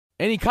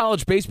Any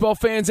college baseball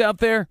fans out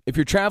there? If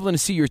you're traveling to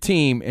see your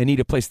team and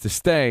need a place to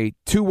stay,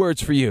 2 words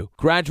for you: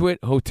 Graduate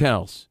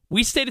Hotels.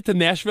 We stayed at the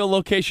Nashville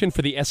location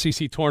for the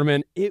SEC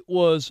tournament. It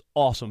was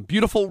awesome.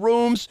 Beautiful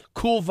rooms,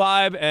 cool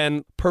vibe,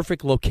 and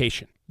perfect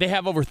location. They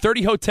have over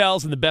 30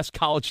 hotels in the best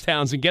college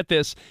towns, and get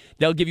this,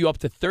 they'll give you up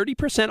to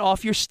 30%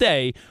 off your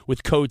stay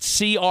with code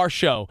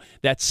CRSHOW.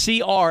 That's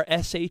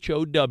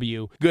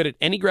CRSHOW. Good at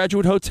any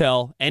Graduate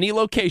Hotel, any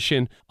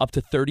location, up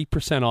to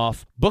 30%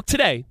 off. Book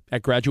today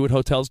at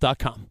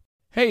graduatehotels.com.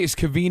 Hey, it's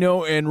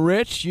Covino and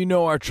Rich. You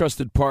know our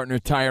trusted partner,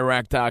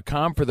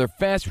 TireRack.com, for their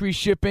fast free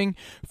shipping,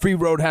 free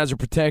road hazard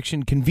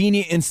protection,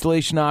 convenient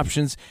installation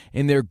options,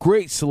 and their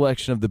great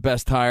selection of the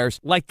best tires.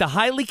 Like the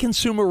highly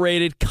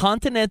consumer-rated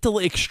Continental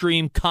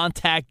Extreme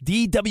Contact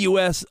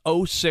DWS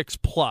 06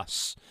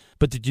 Plus.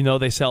 But did you know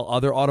they sell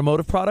other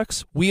automotive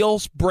products?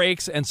 Wheels,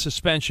 brakes, and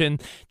suspension,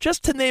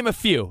 just to name a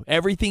few.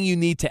 Everything you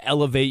need to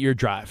elevate your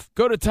drive.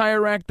 Go to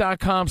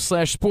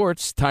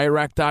TireRack.com/sports.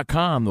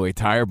 TireRack.com, the way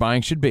tire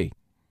buying should be.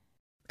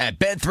 At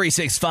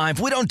Bet365,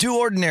 we don't do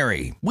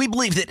ordinary. We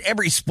believe that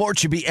every sport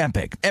should be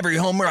epic. Every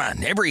home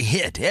run, every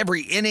hit,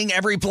 every inning,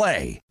 every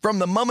play. From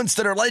the moments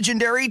that are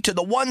legendary to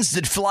the ones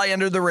that fly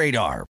under the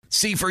radar.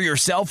 See for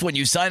yourself when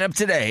you sign up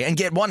today and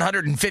get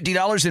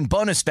 $150 in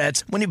bonus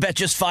bets when you bet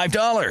just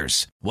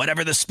 $5.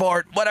 Whatever the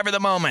sport, whatever the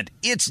moment,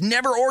 it's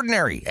never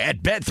ordinary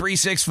at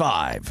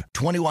Bet365.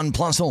 21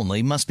 plus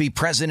only. Must be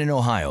present in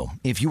Ohio.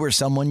 If you or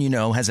someone you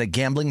know has a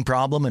gambling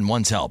problem and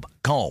wants help,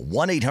 call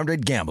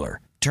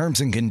 1-800-GAMBLER.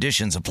 Terms and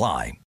conditions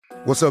apply.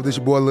 What's up? This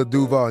your boy Lil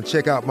Duval, and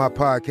check out my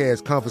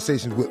podcast,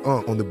 Conversations with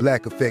Unc, on the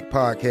Black Effect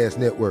Podcast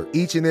Network.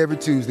 Each and every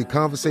Tuesday,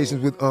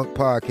 Conversations with Unc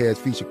podcast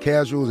feature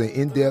casuals and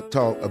in-depth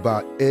talk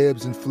about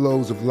ebbs and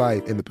flows of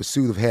life and the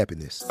pursuit of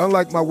happiness.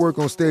 Unlike my work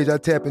on stage, I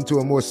tap into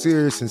a more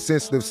serious and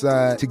sensitive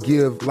side to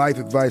give life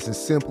advice and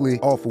simply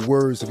offer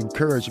words of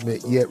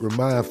encouragement, yet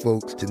remind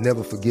folks to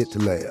never forget to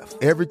laugh.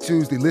 Every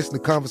Tuesday, listen to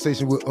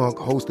Conversations with Unc,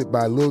 hosted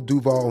by Lil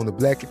Duval on the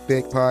Black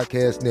Effect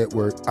Podcast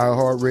Network,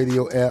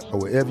 iHeartRadio app, or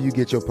wherever you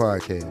get your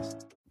podcasts.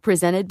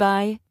 Presented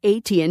by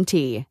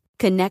AT&T.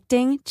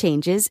 Connecting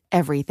changes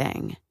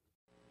everything.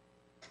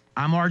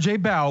 I'm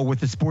RJ Bell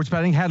with the sports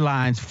betting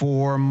headlines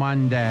for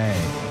Monday.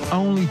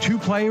 Only 2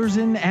 players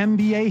in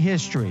NBA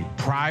history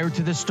prior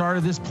to the start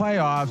of this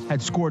playoffs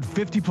had scored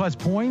 50-plus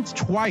points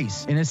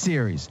twice in a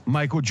series.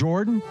 Michael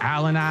Jordan,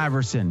 Allen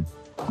Iverson.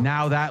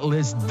 Now that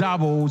list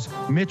doubles.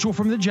 Mitchell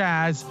from the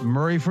Jazz,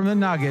 Murray from the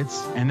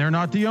Nuggets, and they're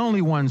not the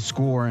only ones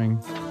scoring.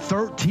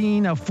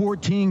 13 of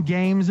 14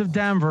 games of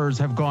Denver's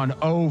have gone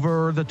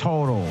over the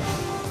total.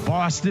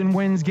 Boston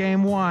wins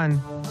game 1.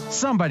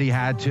 Somebody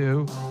had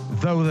to,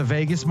 though the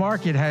Vegas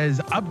market has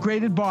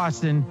upgraded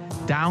Boston,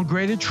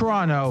 downgraded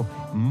Toronto,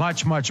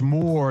 much, much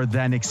more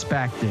than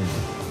expected.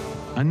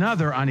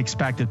 Another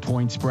unexpected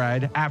point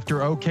spread after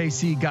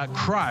OKC got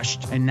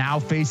crushed and now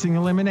facing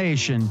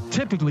elimination.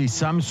 Typically,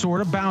 some sort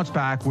of bounce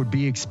back would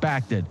be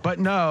expected. But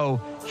no,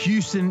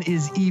 Houston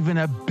is even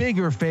a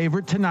bigger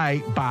favorite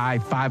tonight by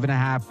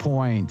 5.5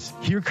 points.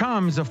 Here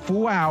comes a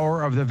full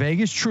hour of the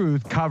Vegas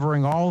Truth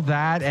covering all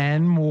that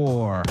and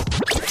more.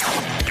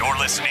 You're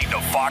listening to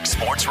Fox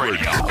Sports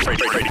Radio.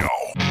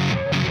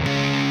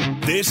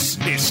 This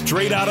is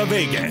Straight Outta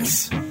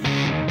Vegas.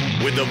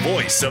 With the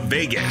voice of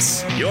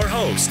Vegas, your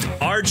host,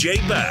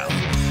 RJ Bell.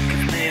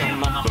 Give me a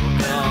number,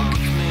 girl.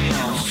 Give me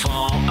your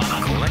phone.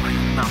 I'm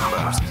collecting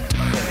numbers.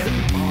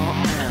 More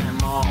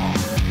and more.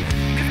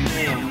 Give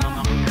me a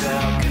number,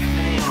 girl. Give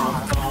me your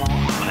phone.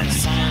 I'm a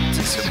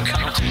scientist of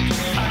counting.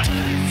 I tell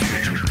you,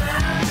 future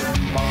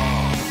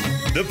more.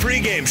 The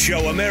pregame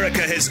show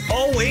America has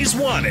always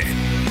wanted.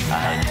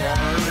 I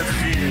tell the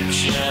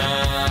future.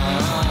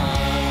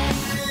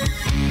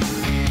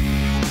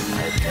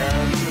 I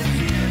tell the future.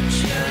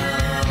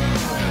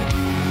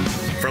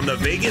 From the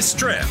Vegas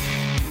Strip,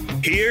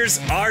 here's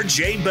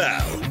RJ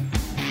Bell.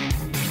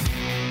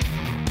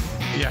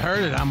 You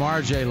heard it. I'm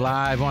RJ,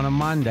 live on a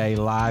Monday,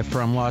 live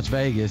from Las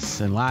Vegas,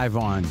 and live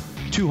on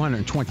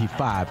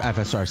 225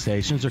 FSR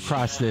stations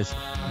across this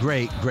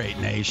great, great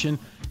nation.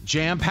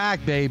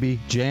 Jam-packed, baby.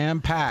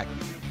 Jam-packed.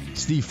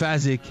 Steve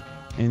Fezzik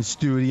in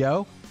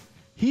studio.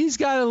 He's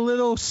got a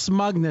little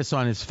smugness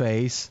on his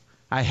face.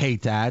 I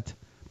hate that.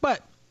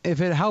 But if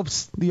it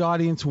helps the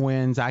audience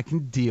wins, I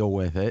can deal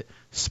with it.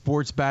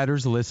 Sports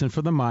bettors listen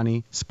for the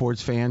money.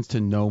 Sports fans to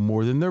know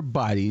more than their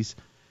buddies.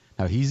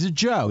 Now, he's a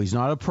Joe. He's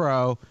not a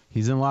pro.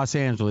 He's in Los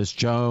Angeles.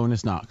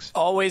 Jonas Knox.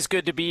 Always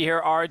good to be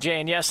here, RJ.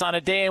 And yes, on a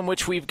day in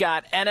which we've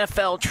got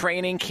NFL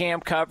training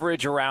camp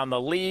coverage around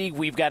the league,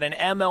 we've got an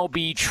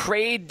MLB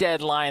trade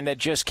deadline that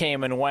just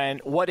came and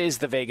went. What is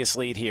the Vegas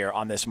lead here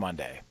on this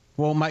Monday?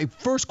 Well, my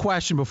first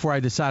question before I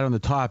decide on the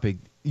topic,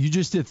 you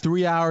just did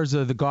 3 hours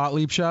of the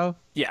Gottlieb show?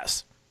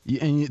 Yes.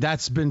 And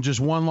that's been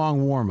just one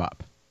long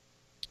warm-up.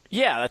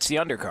 Yeah, that's the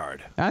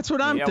undercard. That's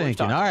what I'm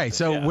thinking. All right,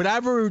 so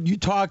whatever you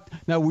talked,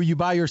 now were you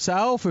by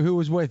yourself or who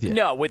was with you?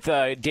 No, with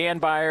Dan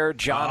Byer,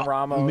 John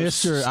Ramos,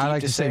 Steve I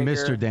like DeSager. to say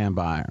Mr. Dan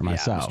Byer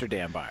myself. Yeah, Mr.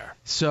 Dan Byer.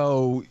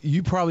 So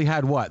you probably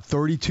had,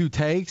 32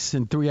 takes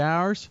in 3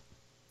 hours?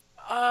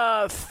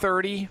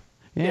 30.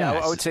 Yeah,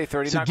 I would say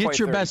 30. So not get quite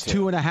your best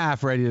 32.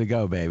 2.5 ready to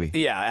go, baby.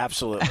 Yeah,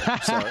 absolutely.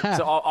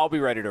 So I'll be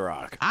ready to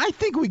rock. I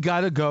think we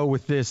got to go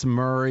with this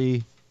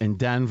Murray and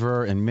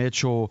Denver and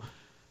Mitchell.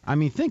 I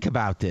mean, think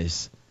about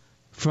this.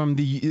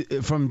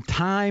 From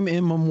time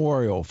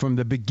immemorial, from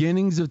the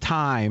beginnings of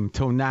time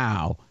till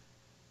now,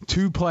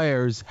 two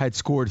players had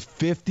scored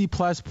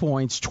 50-plus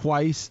points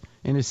twice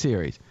in a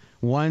series.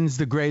 One's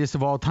the greatest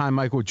of all time,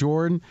 Michael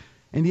Jordan,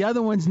 and the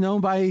other one's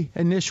known by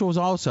initials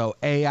also,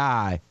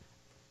 AI,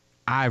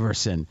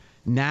 Iverson.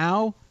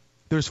 Now,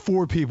 there's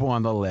 4 people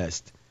on the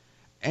list.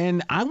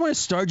 And I want to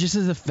start just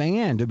as a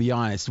fan, to be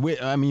honest.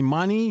 I mean,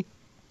 money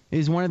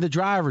is one of the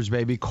drivers,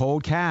 baby.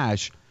 Cold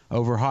cash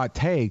over hot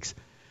takes.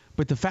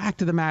 But the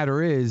fact of the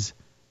matter is,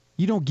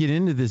 you don't get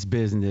into this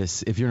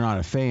business if you're not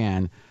a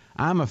fan.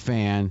 I'm a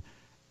fan.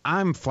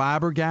 I'm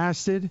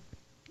flabbergasted.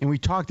 And we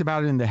talked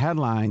about it in the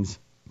headlines.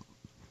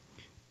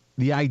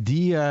 The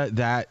idea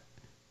that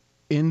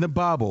in the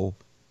bubble,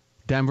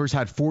 Denver's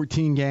had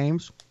 14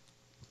 games.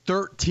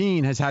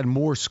 13 has had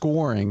more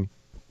scoring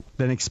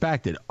than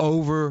expected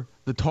over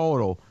the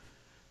total.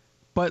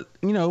 But,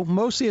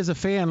 mostly as a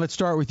fan, let's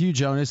start with you,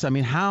 Jonas. I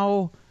mean,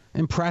 how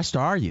impressed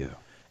are you?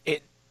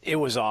 It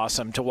was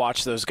awesome to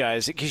watch those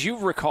guys, because you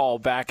recall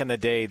back in the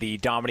day the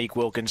Dominique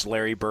Wilkins,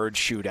 Larry Bird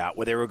shootout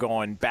where they were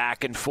going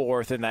back and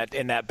forth in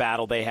that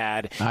battle they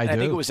had. I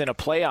think it was in a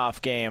playoff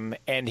game,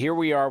 and here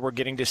we are. We're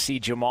getting to see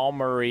Jamal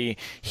Murray.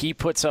 He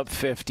puts up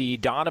 50.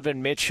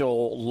 Donovan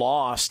Mitchell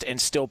lost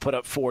and still put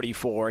up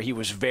 44. He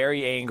was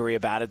very angry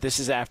about it. This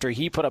is after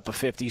he put up a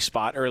 50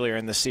 spot earlier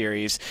in the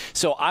series.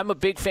 So I'm a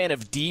big fan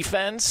of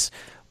defense,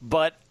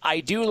 but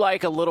I do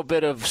like a little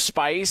bit of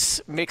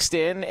spice mixed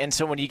in, and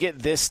so when you get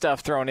this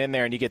stuff thrown in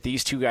there and you get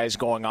these two guys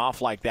going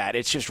off like that,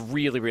 it's just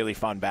really, really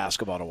fun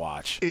basketball to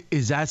watch.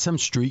 Is that some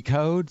street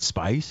code,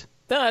 spice?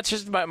 No, that's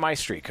just my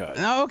street code.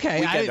 Oh,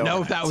 okay. I didn't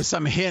know if that was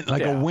some hint,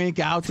 like a wink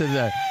out to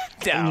the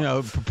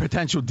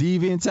potential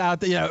deviants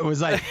out there. It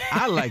was like,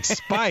 I like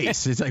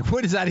spice. It's like,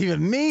 what does that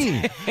even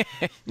mean?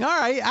 All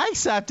right, I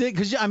accept it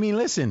because,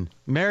 listen,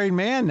 married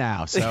man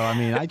now, so,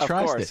 I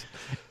trust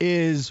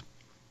it.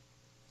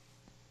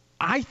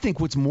 I think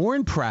what's more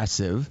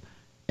impressive,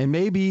 and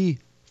maybe,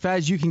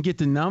 Faz, you can get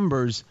the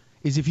numbers,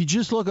 is if you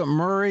just look at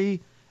Murray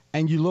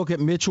and you look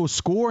at Mitchell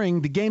scoring,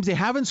 the games they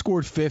haven't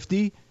scored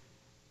 50,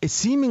 it's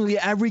seemingly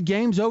every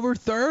game's over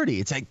 30.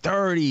 It's like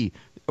 30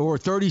 or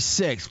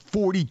 36,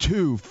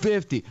 42,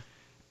 50.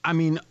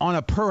 On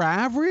a per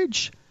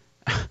average,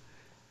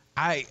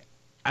 I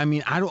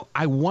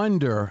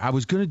wonder, I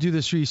was going to do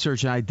this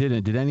research and I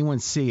didn't. Did anyone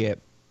see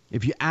it?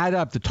 If you add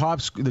up the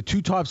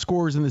 2 top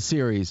scorers in the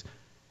series,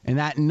 and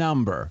that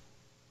number,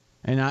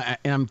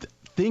 I'm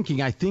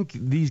thinking, I think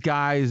these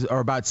guys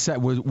are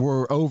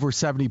were over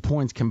 70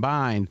 points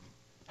combined.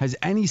 Has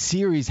any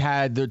series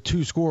had their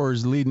 2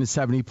 scorers leading to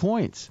 70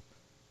 points?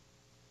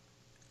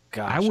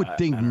 Gosh, I would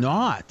think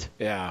not.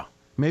 Yeah.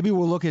 Maybe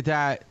we'll look at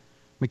that.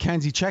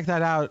 Mackenzie, check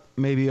that out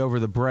maybe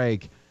over the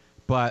break.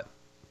 But,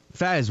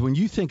 Fez, when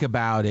you think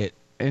about it,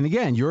 and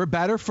again, you're a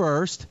better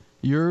first.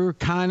 You're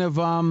kind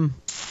of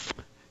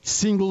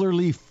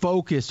singularly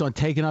focused on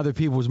taking other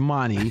people's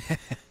money.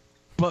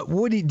 But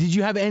did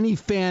you have any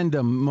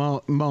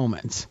fandom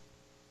moments?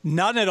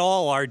 None at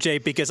all,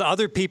 RJ, because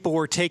other people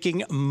were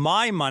taking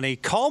my money.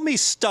 Call me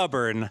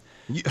stubborn.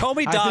 Call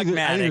me dogmatic.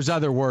 I think there's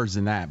other words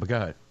than that, but go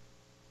ahead.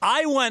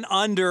 I went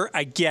under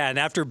again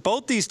after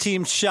both these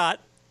teams shot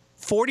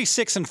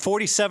 46 and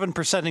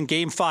 47% in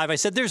Game 5. I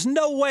said, there's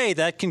no way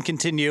that can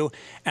continue.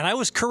 And I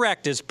was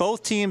correct as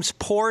both teams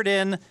poured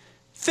in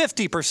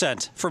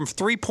 50% from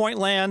three-point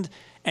land.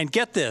 And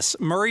get this,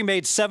 Murray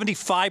made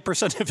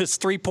 75% of his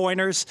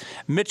three-pointers.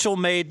 Mitchell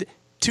made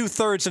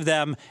 2/3 of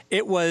them.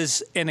 It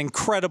was an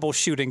incredible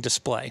shooting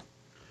display.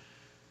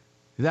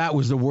 That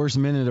was the worst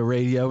minute of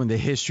radio in the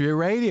history of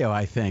radio,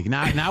 I think.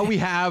 Now we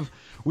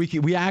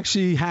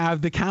actually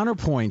have the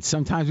counterpoint.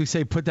 Sometimes we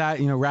say put that,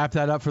 wrap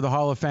that up for the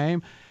Hall of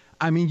Fame.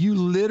 You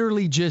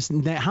literally just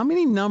how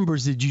many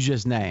numbers did you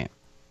just name?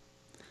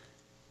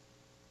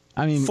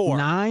 4.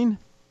 9?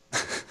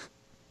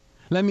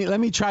 Let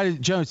me try to,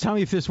 Jones, tell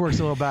me if this works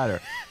a little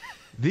better.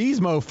 These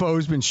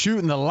mofos been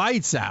shooting the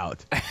lights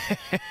out.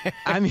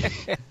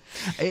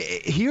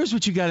 Here's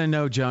what you got to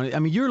know, Jones.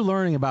 You're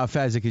learning about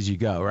Fezzik as you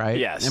go, right?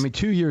 Yes.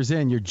 2 years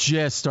in, you're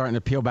just starting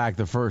to peel back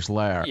the first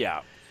layer. Yeah.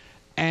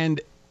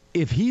 And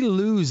if he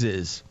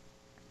loses,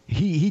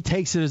 he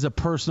takes it as a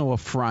personal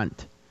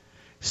affront.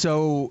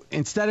 So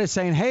instead of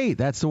saying, hey,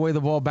 that's the way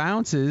the ball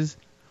bounces,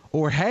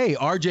 or hey,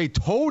 RJ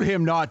told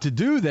him not to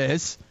do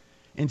this,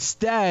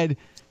 instead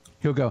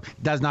he'll go,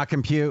 does not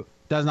compute,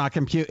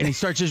 and he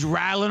starts just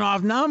rattling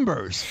off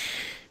numbers.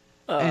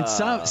 And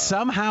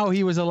somehow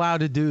he was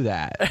allowed to do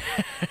that.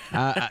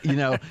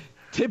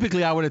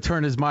 Typically I would have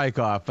turned his mic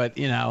off, but,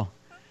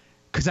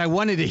 because I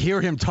wanted to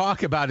hear him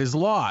talk about his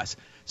loss.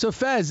 So,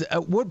 Fez,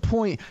 at what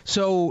point –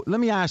 so let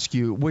me ask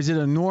you, was it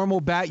a normal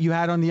bet you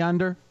had on the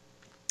under?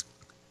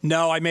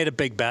 No, I made a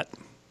big bet.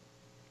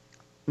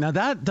 Now,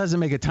 that doesn't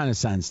make a ton of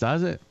sense,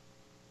 does it?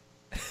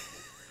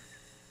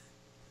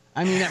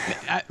 I mean,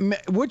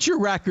 what's your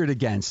record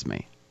against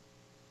me?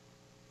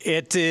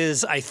 It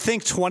is, I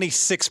think,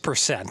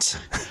 26%.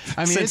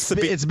 I mean,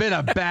 it's been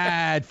a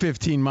bad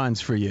 15 months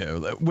for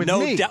you. With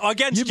no me, doubt.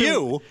 Against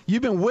you.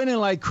 You've been winning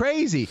like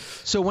crazy.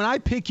 So when I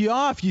pick you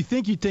off, you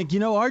think,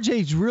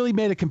 RJ's really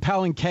made a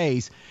compelling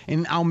case,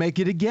 and I'll make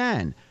it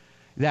again,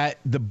 that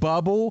the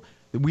bubble,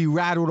 we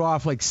rattled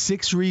off like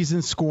 6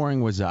 reasons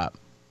scoring was up.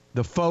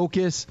 The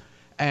focus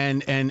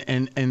and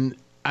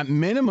at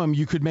minimum,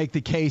 you could make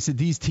the case that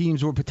these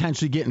teams were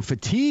potentially getting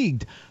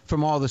fatigued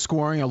from all the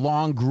scoring, a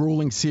long,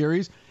 grueling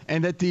series,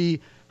 and that the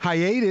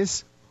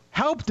hiatus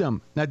helped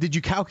them. Now, did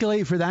you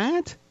calculate for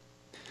that?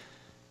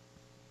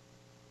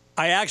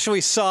 I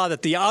actually saw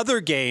that the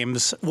other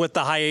games with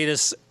the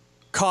hiatus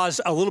caused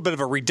a little bit of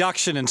a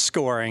reduction in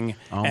scoring.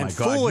 Oh and my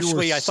God.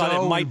 foolishly, I thought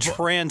it might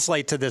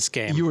translate to this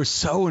game. You were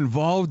so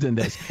involved in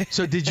this.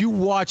 So did you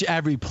watch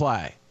every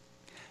play?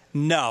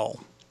 No.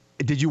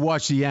 Did you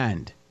watch the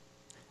end?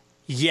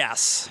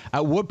 Yes.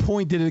 At what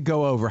point did it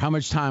go over? How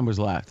much time was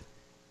left?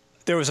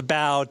 There was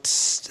about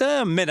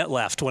a minute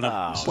left when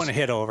it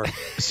hit over.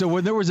 So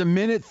when there was a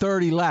minute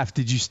 30 left,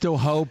 did you still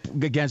hope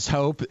against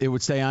hope it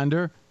would stay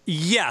under?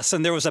 Yes,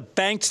 and there was a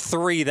banked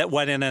 3 that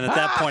went in, and at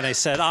that point I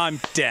said,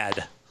 I'm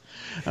dead.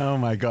 Oh,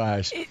 my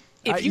gosh.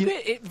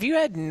 If you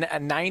had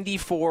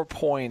 94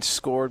 points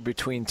scored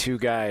between two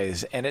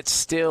guys and it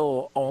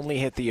still only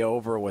hit the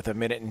over with a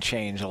minute and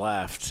change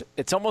left,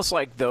 it's almost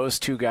like those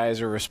two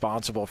guys are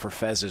responsible for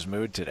Fez's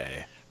mood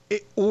today.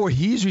 Or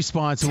he's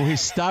responsible,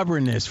 his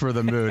stubbornness for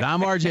the mood.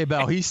 I'm RJ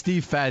Bell. He's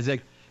Steve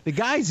Fezzik. The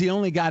guy's the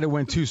only guy to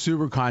win 2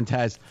 Super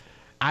contests.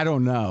 I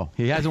don't know.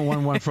 He hasn't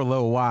won one for a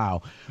little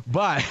while.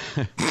 But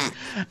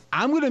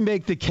I'm going to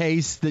make the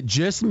case that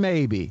just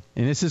maybe,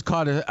 and this is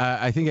called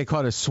I think I call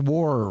it a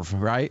swerve,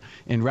 right,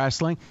 in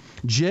wrestling.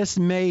 Just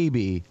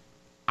maybe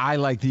I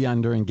like the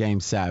under in Game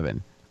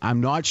 7.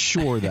 I'm not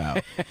sure, though.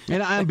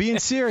 And I'm being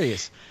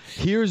serious.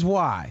 Here's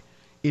why.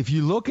 If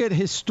you look at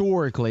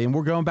historically, and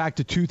we're going back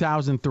to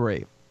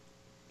 2003,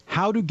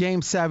 how do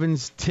Game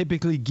 7s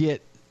typically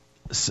get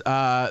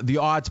the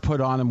odds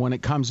put on them when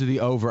it comes to the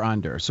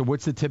over-under? So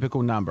what's the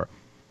typical number?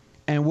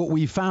 And what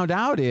we found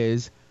out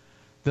is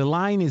the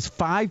line is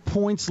 5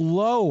 points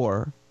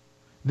lower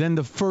than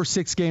the first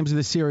 6 games of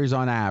the series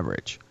on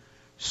average.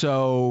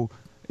 So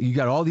you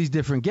got all these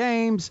different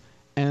games,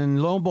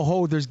 and lo and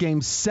behold, there's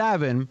Game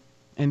 7,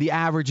 and the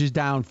average is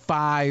down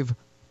 5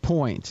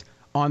 points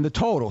on the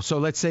total. So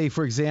let's say,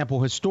 for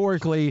example,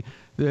 historically,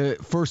 the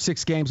first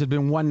 6 games have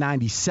been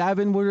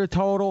 197 with a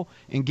total.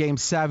 In Game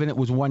 7, it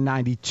was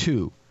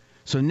 192.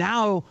 So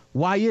now,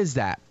 why is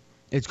that?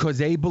 It's because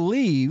they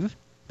believe,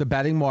 the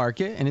betting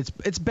market, and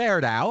it's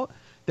bared out,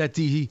 that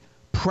the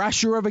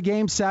pressure of a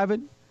Game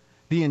 7,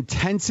 the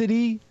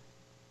intensity,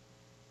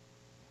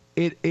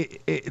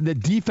 the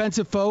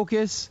defensive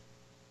focus,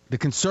 the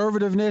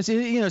conservativeness,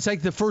 it's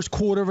like the first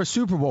quarter of a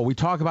Super Bowl. We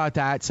talk about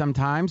that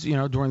sometimes,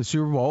 during the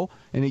Super Bowl,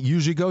 and it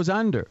usually goes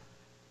under.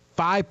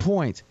 5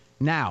 points.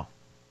 Now,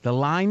 the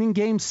line in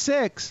Game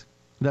 6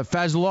 that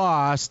Fez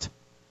lost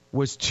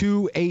was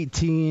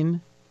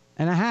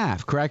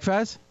 218.5. Correct,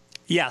 Fez?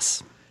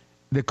 Yes.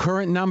 The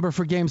current number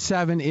for Game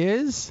 7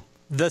 is?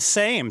 The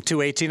same,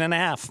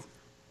 218.5.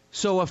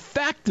 So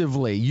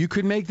effectively, you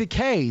could make the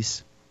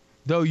case,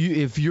 though,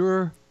 if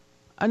you're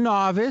a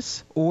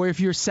novice, or if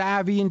you're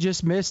savvy and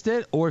just missed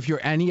it, or if you're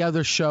any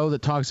other show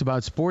that talks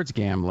about sports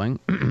gambling,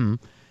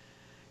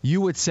 you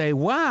would say,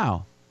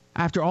 wow,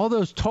 after all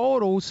those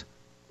totals,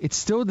 it's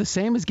still the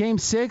same as Game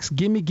 6.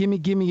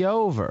 Gimme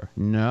over.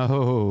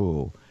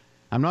 No.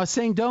 I'm not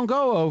saying don't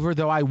go over,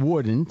 though I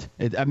wouldn't.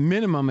 At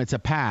minimum, it's a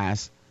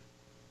pass.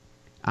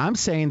 I'm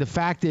saying the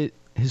fact that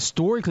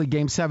historically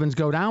Game 7s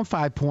go down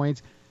 5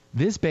 points,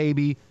 this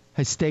baby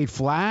has stayed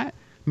flat,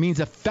 means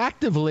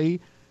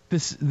effectively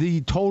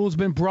the total's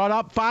been brought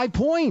up 5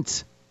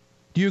 points.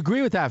 Do you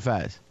agree with that,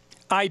 Fez?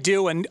 I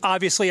do, and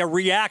obviously a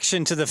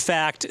reaction to the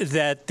fact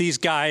that these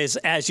guys,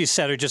 as you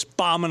said, are just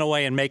bombing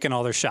away and making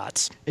all their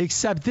shots.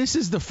 Except this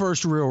is the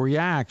first real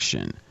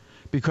reaction,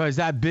 because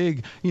that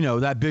big, it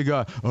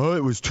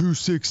was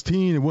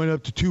 216, it went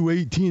up to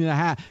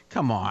 218.5.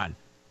 Come on.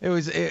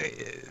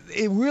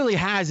 It really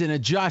hasn't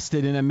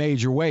adjusted in a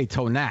major way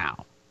till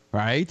now,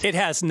 right? It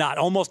has not.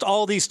 Almost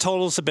all these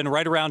totals have been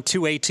right around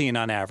 218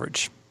 on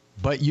average.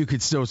 But you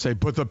could still say,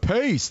 but the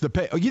pace. You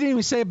didn't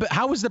even say, but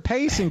how was the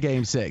pace in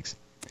Game 6?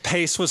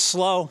 Pace was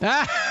slow.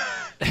 All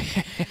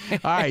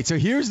right, so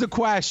here's the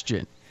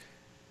question.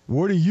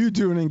 What are you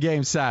doing in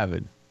Game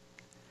 7?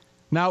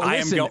 Now,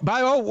 listen,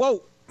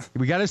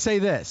 we got to say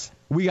this.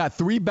 We got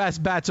 3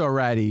 best bets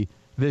already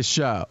this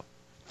show.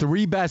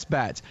 3 best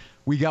bets.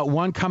 We got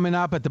one coming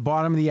up at the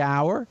bottom of the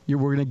hour. We're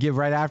going to give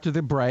right after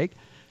the break.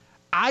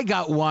 I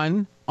got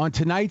one on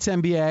tonight's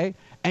NBA,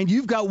 and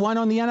you've got one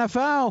on the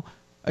NFL.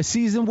 A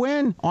season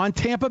win on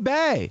Tampa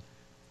Bay.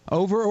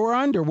 Over or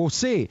under, we'll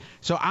see.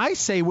 So I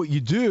say what you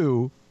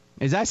do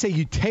is I say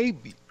you tape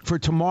for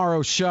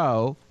tomorrow's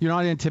show. You're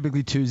not in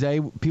typically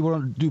Tuesday. People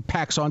don't do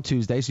packs on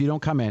Tuesday, so you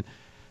don't come in.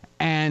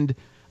 And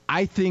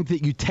I think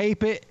that you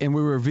tape it and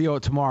we reveal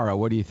it tomorrow.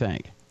 What do you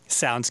think?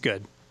 Sounds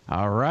good.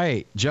 All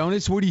right.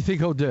 Jonas, what do you think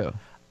he'll do?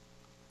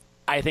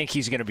 I think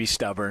he's going to be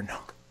stubborn,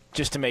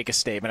 just to make a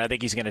statement. I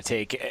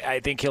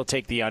think he'll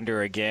take the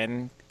under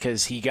again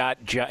because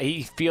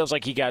he feels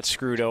like he got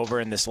screwed over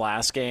in this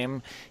last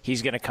game.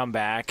 He's going to come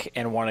back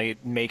and want to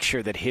make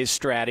sure that his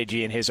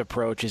strategy and his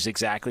approach is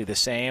exactly the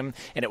same,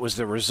 and it was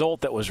the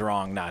result that was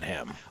wrong, not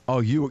him.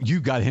 Oh, you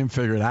got him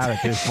figured out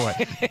at this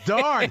point.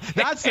 Darn,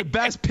 that's the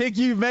best pick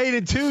you've made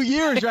in 2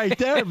 years right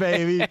there,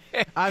 baby.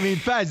 I mean,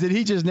 Fez, did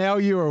he just nail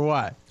you or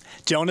what?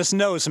 Jonas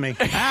knows me.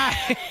 All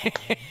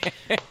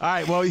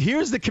right, well,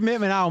 here's the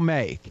commitment I'll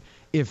make.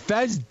 If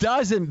Fez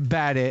doesn't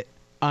bet it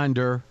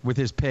under with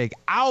his pick,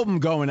 I'm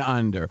going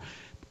under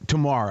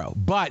tomorrow.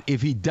 But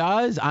if he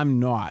does, I'm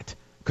not,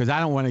 because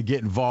I don't want to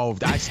get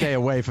involved. I stay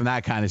away from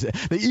that kind of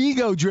stuff. The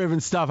ego-driven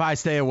stuff I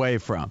stay away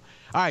from.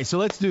 All right, so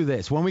let's do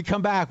this. When we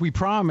come back, we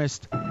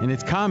promised, and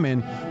it's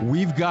coming,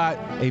 we've got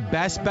a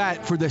best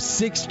bet for the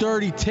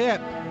 6:30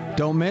 tip.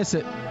 Don't miss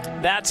it.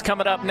 That's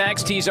coming up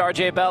next. He's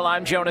RJ Bell.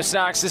 I'm Jonas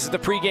Knox. This is the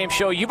pregame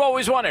show you've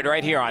always wanted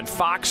right here on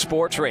Fox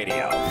Sports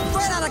Radio.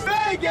 Straight out of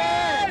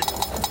Vegas!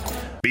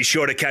 Be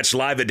sure to catch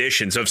live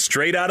editions of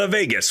Straight Outta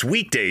Vegas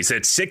weekdays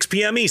at 6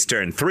 p.m.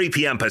 Eastern, 3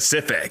 p.m.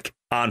 Pacific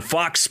on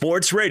Fox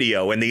Sports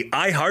Radio and the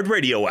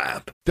iHeartRadio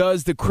app.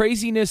 Does the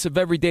craziness of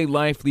everyday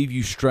life leave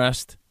you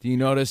stressed? Do you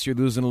notice you're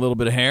losing a little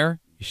bit of hair?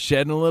 You're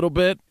shedding a little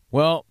bit?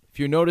 Well, if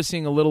you're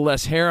noticing a little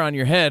less hair on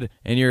your head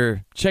and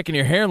you're checking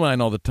your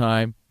hairline all the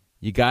time,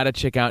 you got to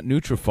check out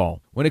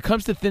Nutrafol. When it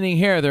comes to thinning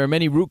hair, there are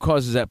many root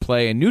causes at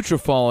play, and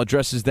Nutrafol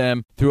addresses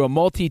them through a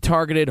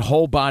multi-targeted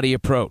whole-body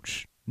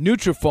approach.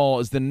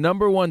 Nutrafol is the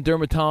 #1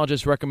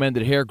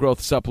 dermatologist-recommended hair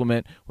growth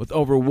supplement, with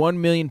over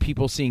 1 million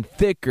people seeing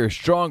thicker,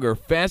 stronger,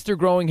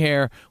 faster-growing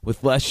hair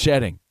with less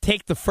shedding.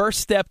 Take the first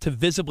step to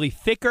visibly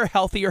thicker,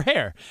 healthier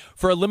hair.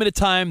 For a limited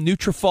time,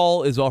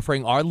 Nutrafol is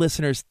offering our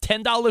listeners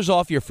 $10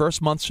 off your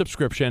first month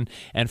subscription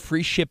and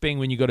free shipping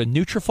when you go to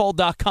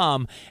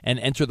Nutrafol.com and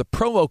enter the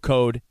promo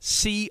code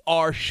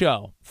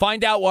CRSHOW.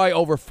 Find out why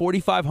over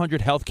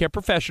 4,500 healthcare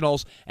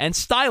professionals and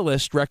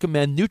stylists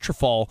recommend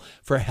Nutrafol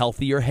for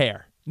healthier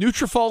hair.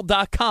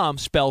 Nutrafol.com,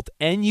 spelled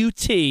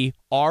Nutrafol.com,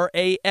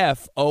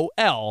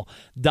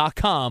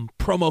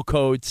 promo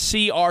code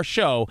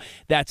CRSHOW.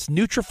 That's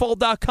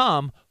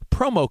Nutrafol.com,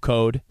 promo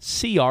code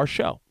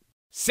CRSHOW.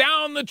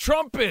 Sound the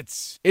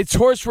trumpets! It's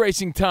horse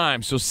racing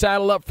time, so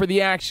saddle up for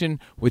the action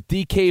with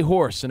DK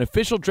Horse, an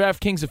official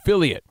DraftKings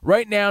affiliate.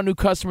 Right now, new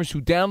customers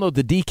who download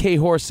the DK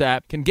Horse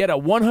app can get a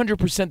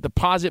 100%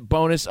 deposit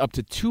bonus up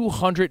to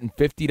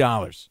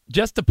 $250.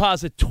 Just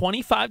deposit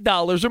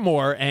 $25 or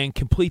more and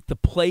complete the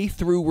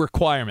playthrough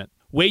requirement.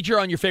 Wager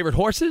on your favorite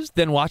horses,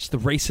 then watch the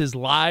races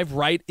live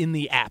right in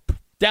the app.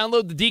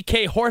 Download the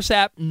DK Horse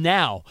app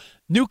now.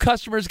 New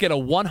customers get a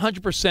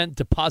 100%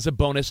 deposit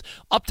bonus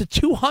up to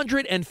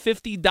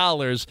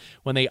 $250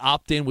 when they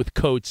opt in with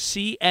code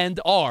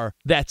C&R.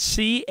 That's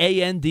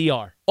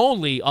C-A-N-D-R.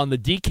 Only on the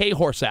DK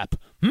Horse app.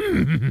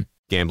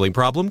 Gambling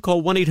problem?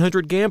 Call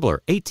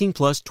 1-800-GAMBLER. 18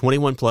 plus,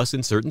 21 plus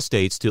in certain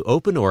states to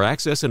open or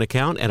access an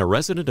account and a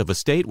resident of a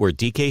state where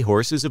DK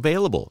Horse is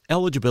available.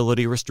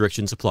 Eligibility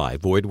restrictions apply.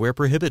 Void where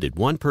prohibited.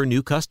 One per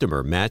new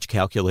customer. Match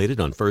calculated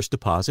on first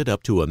deposit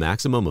up to a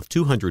maximum of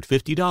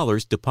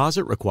 $250.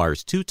 Deposit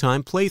requires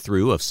 2-time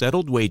playthrough of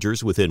settled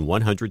wagers within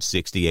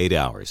 168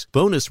 hours.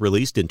 Bonus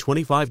released in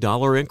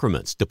 $25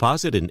 increments.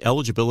 Deposit and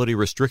eligibility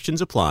restrictions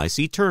apply.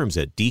 See terms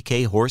at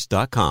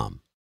dkhorse.com.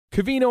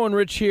 Covino and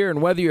Rich here,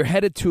 and whether you're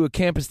headed to a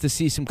campus to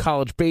see some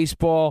college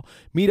baseball,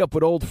 meet up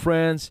with old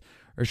friends,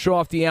 or show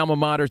off the alma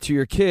mater to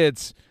your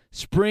kids,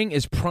 spring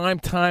is prime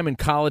time in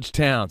college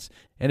towns.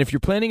 And if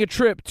you're planning a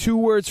trip, 2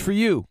 words for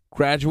you: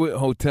 Graduate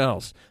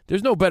Hotels.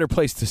 There's no better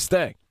place to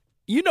stay.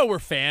 You know we're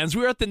fans.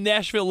 We were at the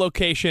Nashville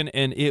location,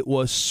 and it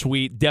was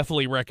sweet.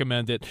 Definitely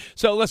recommend it.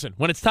 So listen,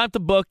 when it's time to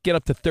book, get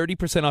up to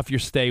 30% off your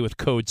stay with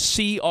code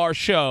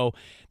CRSHOW.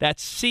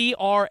 That's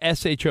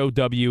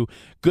CRSHOW.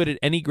 Good at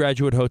any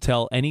Graduate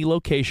Hotel, any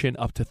location,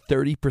 up to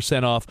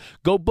 30% off.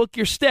 Go book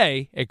your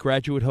stay at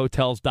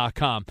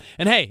graduatehotels.com.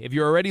 And hey, if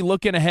you're already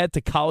looking ahead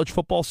to college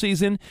football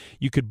season,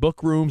 you could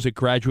book rooms at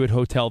Graduate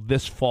Hotel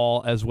this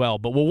fall as well.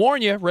 But we'll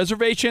warn you,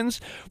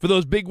 reservations for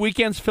those big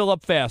weekends fill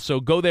up fast,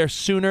 so go there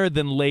sooner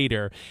than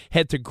later.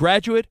 Head to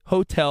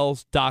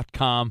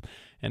graduatehotels.com.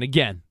 And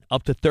again,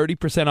 up to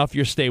 30% off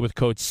your stay with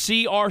code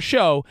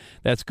CRSHOW.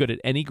 That's good at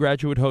any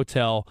Graduate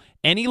Hotel,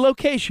 any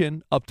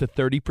location, up to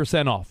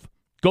 30% off.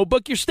 Go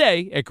book your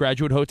stay at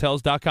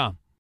graduatehotels.com.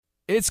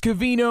 It's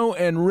Covino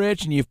and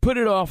Rich, and you've put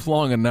it off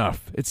long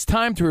enough. It's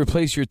time to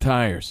replace your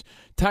tires.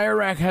 Tire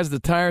Rack has the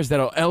tires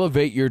that'll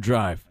elevate your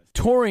drive.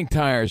 Touring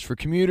tires for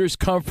commuters'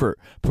 comfort,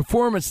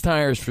 performance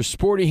tires for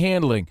sporty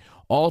handling,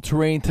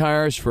 all-terrain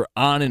tires for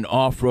on- and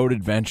off-road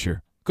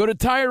adventure. Go to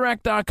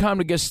TireRack.com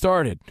to get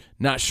started.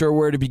 Not sure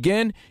where to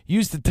begin?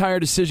 Use the Tire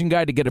Decision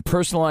Guide to get a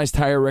personalized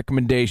tire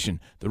recommendation.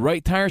 The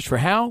right tires for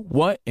how,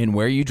 what, and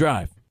where you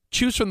drive.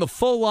 Choose from the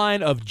full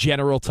line of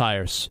General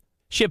Tires.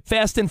 Ship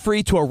fast and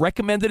free to a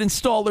recommended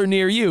installer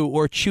near you,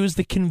 or choose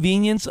the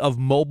convenience of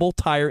mobile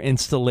tire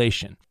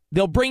installation.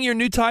 They'll bring your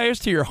new tires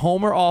to your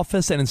home or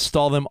office and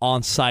install them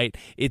on site.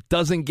 It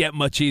doesn't get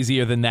much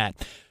easier than that.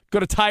 Go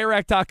to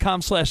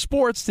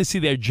TireRack.com/sports to see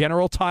their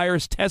General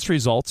Tires test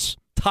results,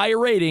 tire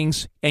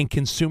ratings, and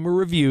consumer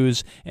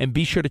reviews, and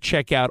be sure to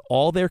check out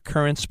all their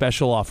current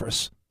special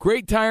offers.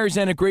 Great tires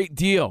and a great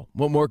deal.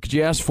 What more could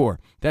you ask for?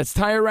 That's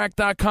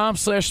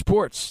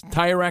TireRack.com/sports.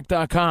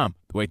 TireRack.com,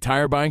 the way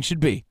tire buying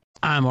should be.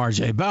 I'm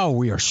RJ Bell.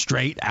 We are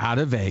straight out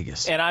of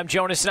Vegas. And I'm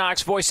Jonas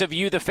Knox, voice of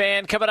You, the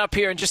Fan. Coming up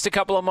here in just a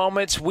couple of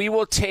moments, we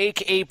will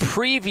take a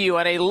preview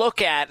and a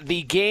look at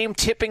the game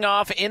tipping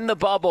off in the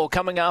bubble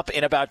coming up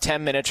in about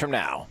 10 minutes from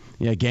now.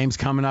 Yeah, game's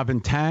coming up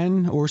in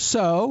 10 or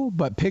so,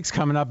 but picks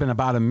coming up in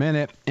about a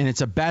minute. And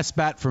it's a best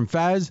bet from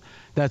Fez.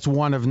 That's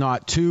one of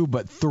not two,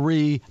 but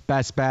three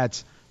best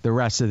bets the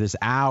rest of this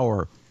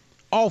hour.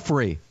 All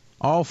free.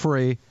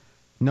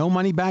 No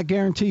money back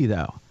guarantee,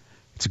 though.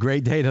 It's a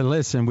great day to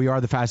listen. We are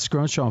the fastest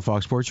growing show on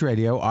Fox Sports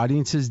Radio.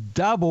 Audiences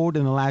doubled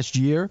in the last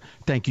year.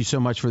 Thank you so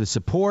much for the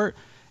support.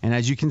 And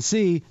as you can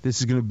see,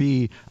 this is going to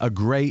be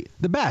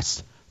the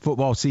best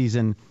football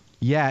season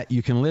yet.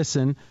 You can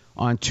listen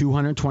on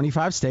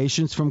 225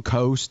 stations from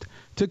coast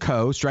to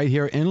coast right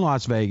here in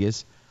Las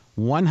Vegas.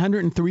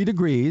 103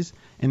 degrees,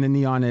 and the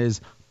neon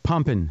is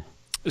pumping.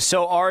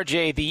 So,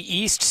 RJ, the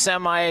East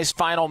semis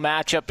final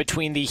matchup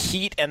between the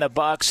Heat and the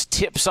Bucks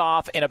tips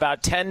off in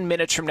about 10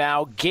 minutes from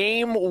now.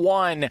 Game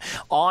 1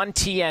 on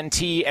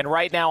TNT, and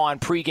right now on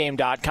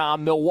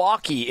pregame.com.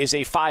 Milwaukee is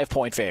a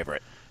 5-point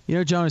favorite. You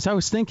know, Jonas, I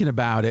was thinking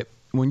about it.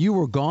 When you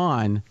were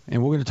gone,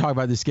 and we're going to talk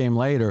about this game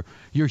later,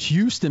 your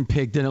Houston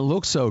pick didn't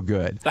look so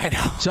good. I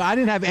know. So I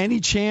didn't have any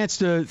chance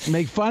to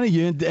make fun of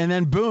you, and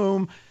then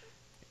boom,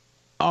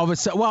 all of a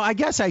sudden, well, I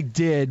guess I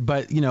did,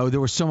 but you know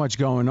there was so much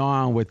going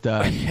on with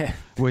the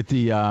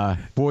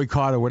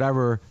boycott or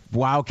whatever,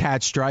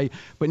 Wildcat strike.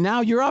 But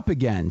now you're up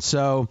again,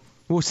 so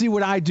we'll see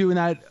what I do in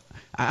that.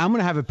 I'm going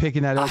to have a pick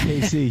in that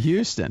OKC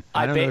Houston.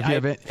 I don't know if you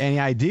have any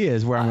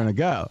ideas where I'm going to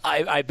go.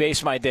 I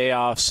base my day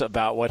offs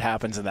about what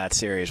happens in that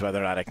series, whether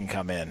or not I can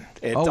come in.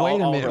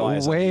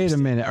 Wait a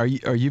minute.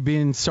 Are you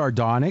being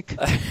sardonic?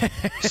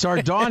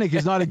 Sardonic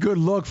is not a good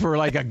look for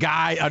like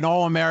an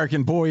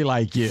all-American boy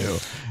like you.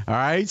 All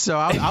right, so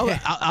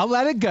I'll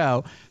let it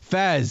go.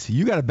 Fez,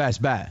 you got a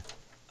best bet.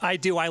 I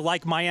do. I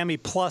like Miami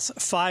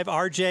 +5,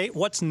 RJ.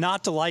 What's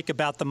not to like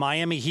about the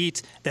Miami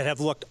Heat that have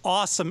looked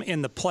awesome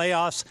in the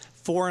playoffs?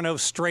 4-0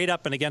 straight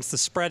up and against the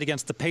spread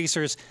against the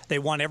Pacers. They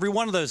won every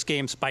one of those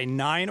games by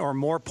 9 or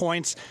more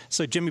points.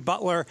 So Jimmy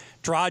Butler,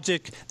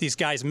 Dragic, these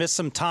guys missed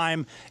some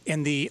time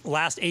in the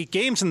last 8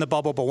 games in the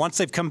bubble, but once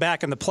they've come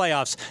back in the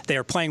playoffs, they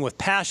are playing with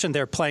passion.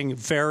 They're playing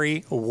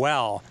very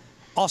well.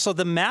 Also,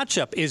 the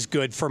matchup is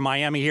good for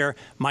Miami here.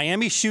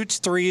 Miami shoots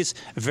threes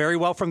very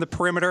well from the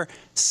perimeter.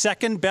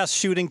 Second best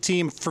shooting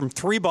team from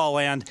three-ball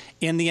land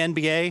in the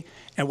NBA.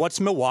 And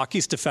what's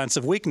Milwaukee's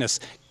defensive weakness?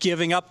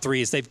 Giving up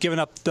threes. They've given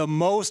up the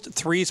most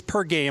threes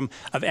per game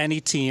of any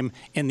team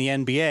in the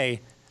NBA.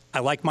 I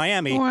like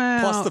Miami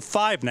plus the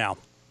 5 now.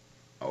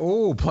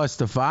 Oh, plus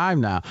the 5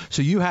 now.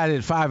 So you had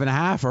it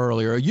 5.5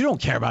 earlier. You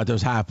don't care about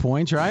those half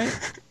points, right?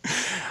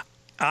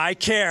 I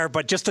care,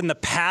 but just in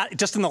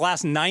the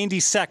last 90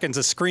 seconds,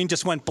 the screen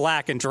just went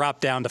black and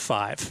dropped down to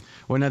 5.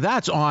 Well, now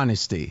that's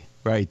honesty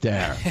right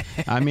there.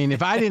 I mean,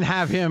 if I didn't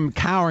have him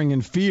cowering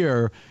in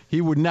fear, he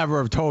would never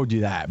have told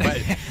you that.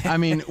 But, I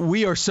mean,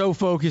 we are so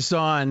focused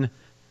on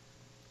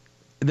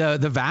the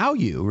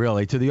value,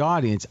 really, to the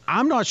audience.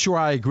 I'm not sure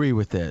I agree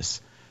with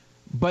this.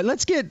 But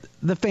let's get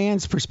the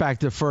fans'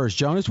 perspective first.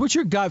 Jonas, what's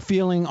your gut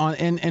feeling on –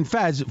 and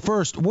Fez,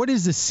 first, what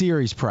is the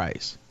series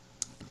price?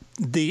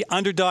 The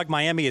underdog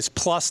Miami is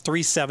plus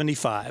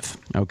 375.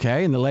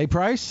 Okay, and the lay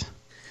price?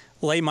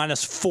 Lay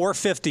minus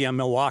 450 on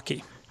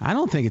Milwaukee. I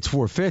don't think it's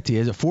 450.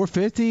 Is it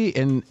 450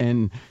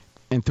 and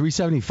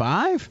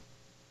 375?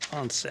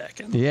 1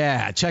 second.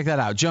 Yeah, check that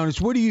out. Jonas,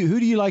 who do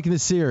you like in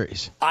this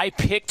series? I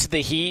picked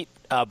the Heat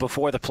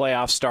before the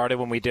playoffs started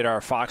when we did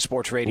our Fox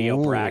Sports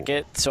Radio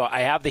bracket. So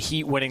I have the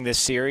Heat winning this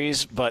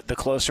series, but the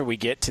closer we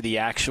get to the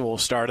actual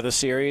start of the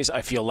series,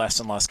 I feel less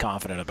and less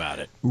confident about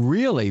it.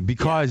 Really?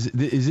 Because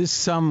is this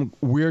some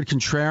weird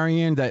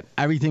contrarian that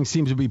everything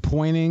seems to be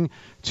pointing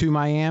to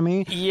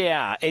Miami?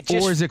 Yeah.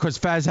 Or is it because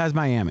Faz has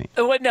Miami?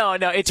 No.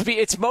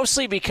 It's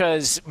mostly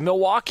because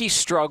Milwaukee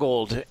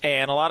struggled,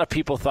 and a lot of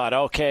people thought,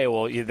 okay,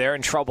 well, they're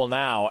in trouble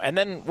now. And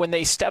then when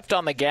they stepped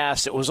on the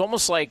gas, it was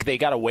almost like they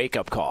got a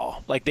wake-up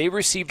call. Like they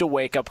received a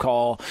wake-up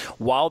call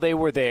while they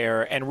were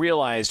there and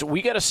realized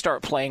we got to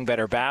start playing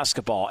better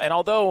basketball. And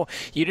although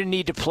you didn't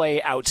need to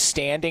play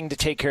outstanding to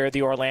take care of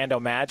the Orlando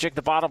Magic,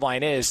 the bottom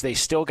line is they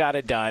still got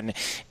it done.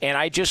 And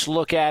I just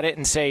look at it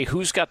and say,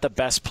 who's got the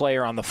best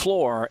player on the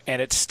floor?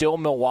 And it's still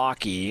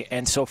Milwaukee.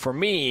 And so for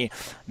me,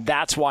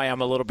 that's why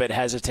I'm a little bit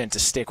hesitant to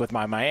stick with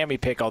my Miami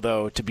pick,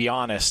 although, to be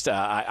honest,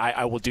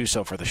 I will do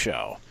so for the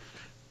show.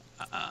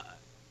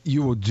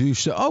 You will do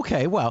so.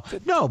 Okay, well,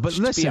 no, but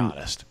listen. To be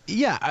honest.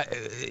 Yeah,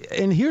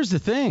 and here's the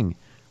thing.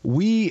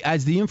 We,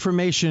 as the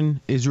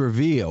information is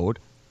revealed,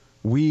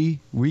 we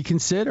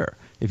reconsider.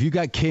 If you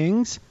got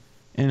kings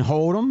and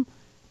hold 'em,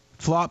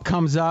 flop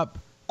comes up,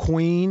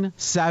 queen,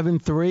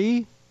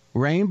 7-3,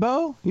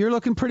 rainbow, you're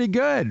looking pretty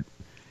good.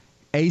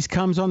 Ace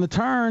comes on the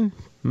turn,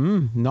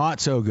 not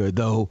so good,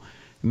 though.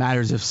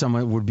 Matters if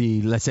someone would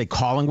be, let's say,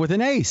 calling with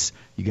an ace.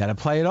 You got to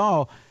play it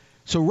all.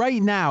 So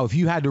right now, if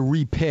you had to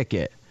repick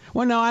it,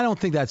 well, no, I don't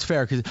think that's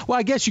fair. Well,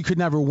 I guess you could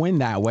never win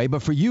that way.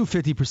 But for you,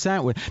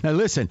 50% would. Now,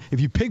 listen, if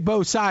you pick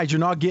both sides, you're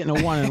not getting a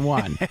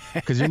 1-1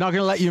 because you're not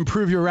going to let you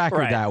improve your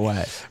record that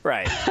way.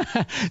 Right.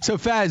 So,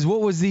 Fez,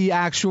 what was the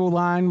actual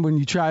line when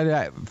you try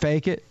to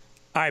fake it?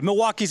 All right,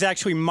 Milwaukee's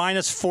actually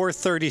minus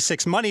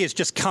 436. Money has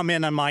just come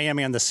in on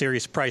Miami on the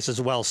series price as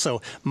well.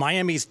 So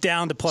Miami's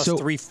down to plus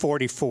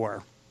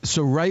 344.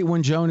 So right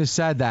when Jonas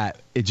said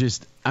that, it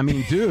just, I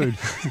mean, dude,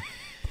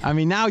 I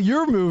mean, now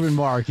you're moving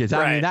markets.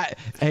 I mean,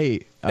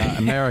 hey,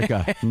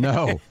 America,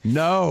 no.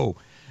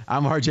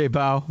 I'm RJ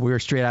Bell. We're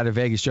straight out of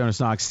Vegas.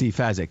 Jonas Knox, Steve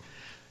Fezzik.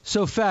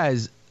 So,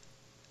 Fez,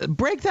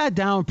 break that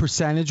down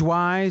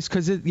percentage-wise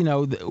because,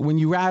 when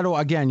you rattle,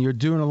 again, you're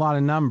doing a lot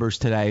of numbers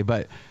today,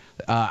 but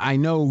I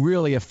know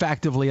really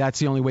effectively that's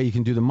the only way you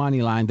can do the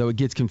money line, though it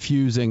gets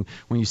confusing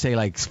when you say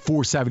like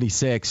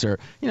 476 or,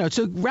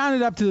 so round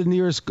it up to the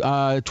nearest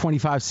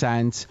 25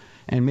 cents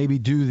and maybe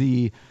do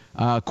the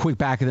quick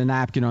back of the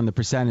napkin on the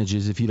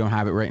percentages if you don't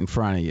have it right in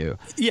front of you.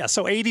 Yeah,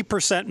 so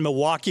 80%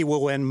 Milwaukee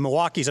will win.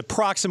 Milwaukee's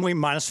approximately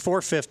minus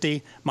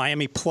 450.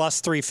 Miami plus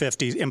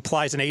 350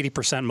 implies an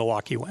 80%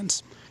 Milwaukee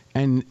wins.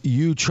 And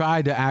you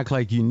tried to act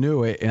like you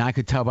knew it, and I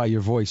could tell by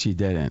your voice you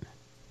didn't.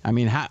 I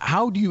mean,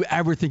 how do you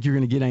ever think you're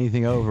going to get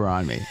anything over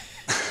on me?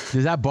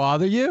 Does that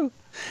bother you?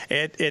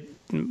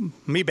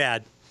 Me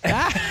bad. All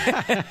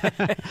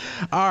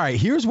right,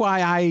 here's why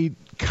I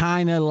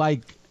kind of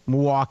like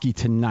Milwaukee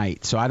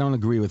tonight, so I don't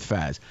agree with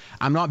Fez.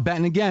 I'm not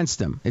betting against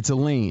them. It's a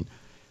lean.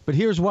 But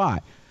here's why.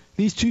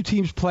 These two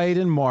teams played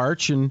in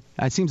March, and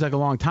that seems like a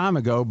long time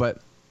ago, but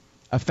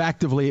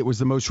effectively it was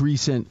the most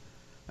recent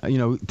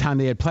time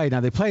they had played. Now,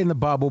 they played in the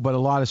bubble, but a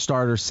lot of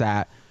starters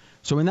sat.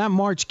 So in that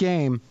March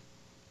game,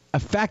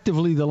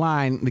 effectively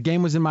the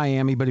game was in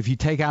Miami, but if you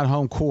take out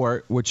home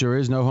court, which there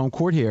is no home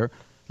court here,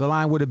 the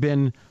line would have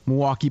been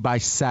Milwaukee by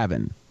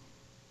 7.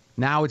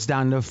 Now it's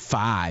down to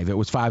 5. It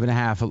was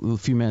 5.5 a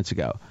few minutes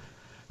ago.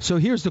 So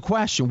here's the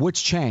question.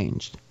 What's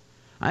changed?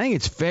 I think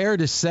it's fair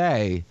to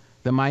say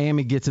that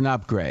Miami gets an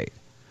upgrade.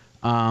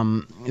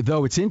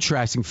 Though it's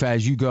interesting,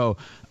 Fez, you go,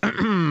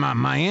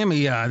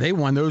 Miami, they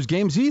won those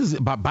games easily,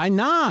 by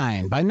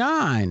 9.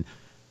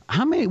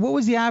 What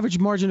was the average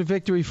margin of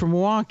victory for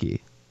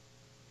Milwaukee?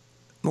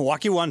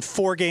 Milwaukee won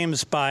 4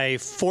 games by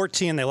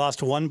 14. They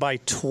lost 1 by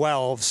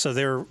 12. So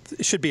there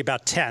should be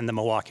about 10 that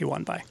Milwaukee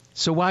won by.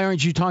 So why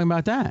aren't you talking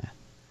about that?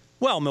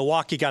 Well,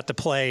 Milwaukee got to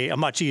play a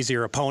much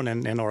easier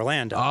opponent in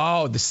Orlando.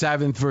 Oh, the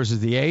 7th versus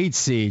the 8th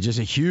seed. Just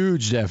a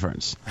huge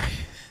difference.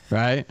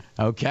 Right?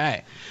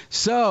 Okay.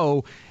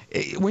 So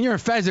when you're in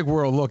Fezzik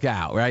world, look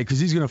out, right? Because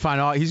he's going to find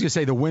out. He's going to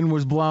say the wind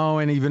was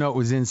blowing even though it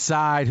was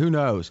inside. Who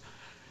knows?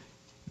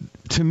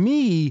 To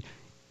me,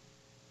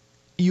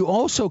 you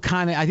also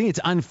I think it's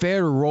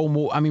unfair to roll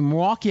more. I mean,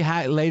 Milwaukee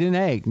laid an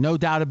egg, no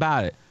doubt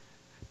about it.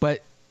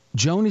 But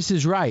Jonas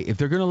is right. If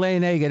they're going to lay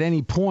an egg at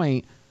any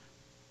point,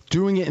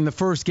 doing it in the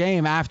first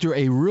game after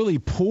a really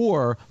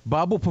poor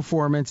bubble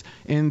performance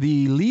in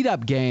the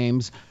lead-up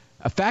games,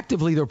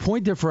 effectively their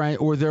point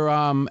differential or their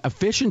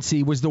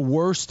efficiency was the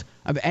worst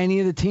of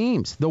any of the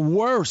teams. The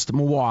worst,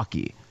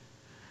 Milwaukee.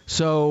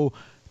 So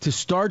to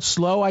start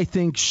slow, I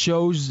think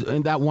shows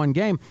in that one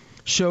game,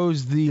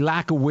 shows the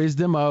lack of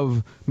wisdom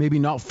of maybe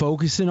not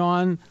focusing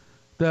on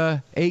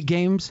the 8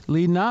 games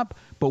leading up.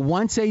 But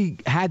once they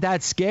had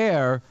that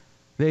scare,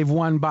 they've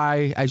won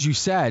by, as you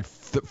said,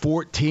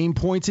 14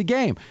 points a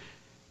game.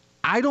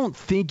 I don't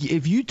think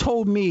if you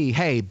told me,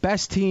 hey,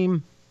 best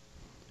team,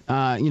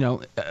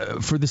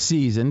 for the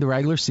season, the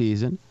regular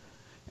season,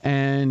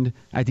 and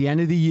at the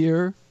end of the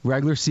year,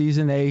 regular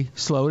season, they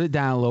slowed it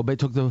down a little bit,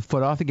 took the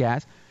foot off the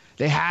gas.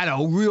 They had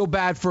a real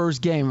bad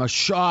first game, a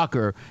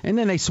shocker, and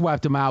then they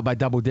swept them out by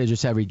double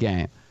digits every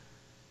game.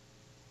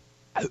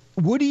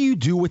 What do you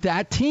do with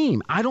that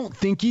team? I don't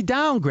think you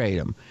downgrade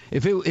them.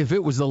 If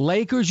it was the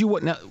Lakers, you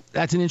wouldn't.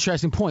 That's an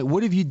interesting point.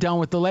 What have you done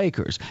with the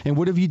Lakers? And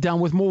what have you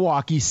done with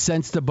Milwaukee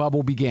since the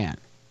bubble began?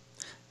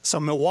 So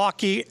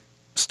Milwaukee,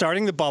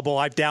 starting the bubble,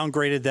 I've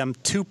downgraded them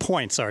 2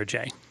 points,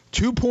 RJ.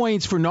 2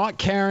 points for not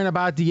caring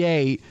about the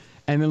 8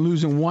 and then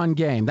losing one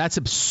game. That's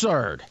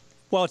absurd.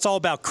 Well, it's all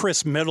about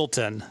Chris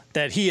Middleton,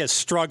 that he has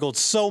struggled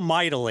so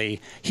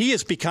mightily. He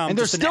has become and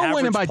they're just still an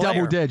winning by player.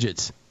 double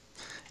digits.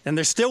 And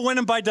they're still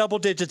winning by double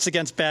digits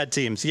against bad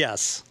teams,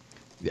 yes.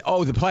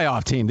 Oh, the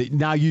playoff team that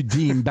now you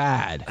deem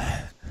bad.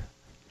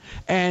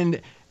 And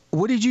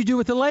what did you do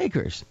with the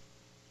Lakers?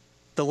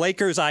 The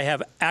Lakers, I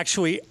have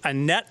actually a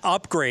net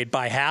upgrade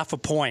by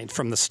 0.5 point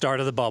from the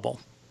start of the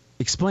bubble.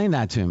 Explain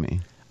that to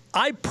me.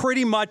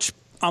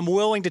 I'm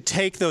willing to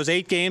take those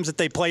 8 games that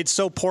they played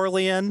so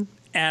poorly in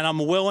and I'm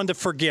willing to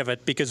forgive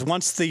it because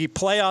once the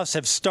playoffs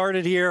have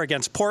started here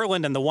against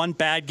Portland and the one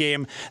bad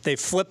game, they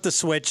flipped the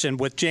switch, and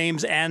with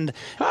James and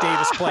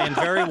Davis playing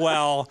very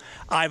well,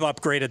 I've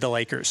upgraded the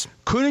Lakers.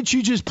 Couldn't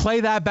you just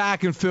play that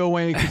back and Phil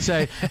Wayne could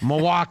say,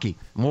 Milwaukee,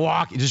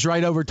 just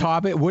right over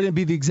top it? Wouldn't it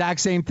be the exact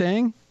same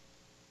thing?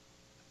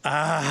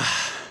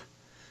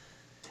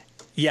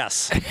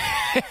 Yes.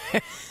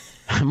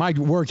 My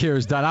work here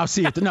is done. I'll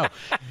see it. No,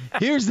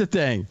 here's the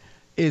thing.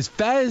 Is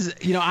Fez,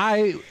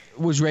 I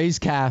was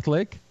raised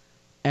Catholic,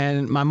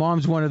 and my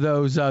mom's one of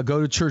those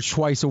go to church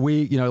twice a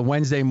week,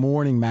 Wednesday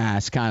morning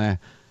mass kind of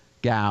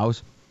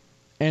gals.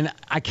 And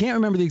I can't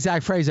remember the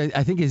exact phrase.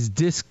 I think it's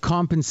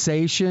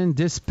dispensation,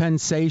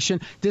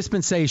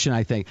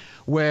 I think,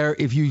 where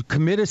if you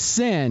commit a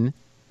sin,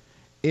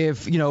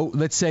 if,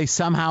 let's say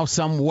somehow,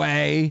 some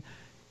way,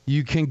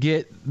 you can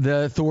get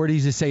the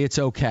authorities to say it's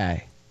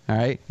okay. All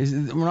right?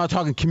 We're not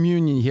talking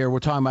communion here. We're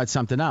talking about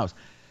something else.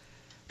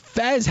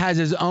 Fez has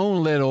his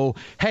own little,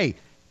 hey,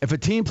 if a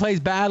team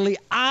plays badly,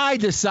 I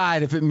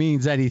decide if it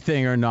means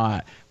anything or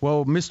not.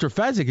 Well, Mr.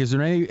 Fezzik, is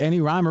there any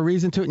rhyme or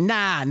reason to it?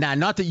 Nah,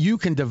 not that you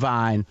can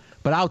divine,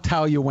 but I'll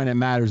tell you when it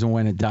matters and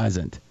when it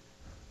doesn't.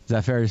 Is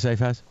that fair to say,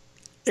 Fez?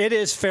 It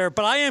is fair,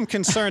 but I am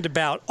concerned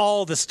about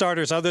all the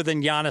starters other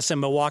than Giannis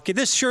in Milwaukee.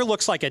 This sure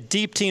looks like a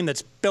deep team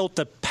that's built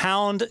to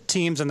pound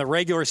teams in the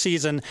regular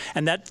season,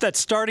 and that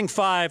starting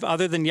five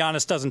other than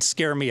Giannis doesn't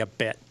scare me a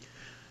bit.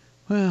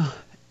 Well,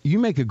 you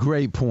make a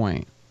great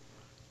point.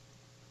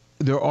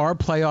 There are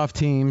playoff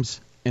teams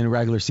and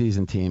regular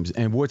season teams.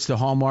 And what's the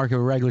hallmark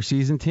of a regular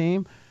season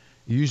team?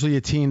 Usually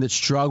a team that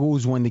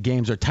struggles when the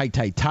games are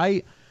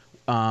tight.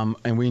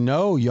 And we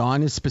know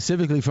Giannis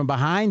specifically from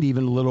behind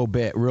even a little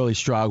bit really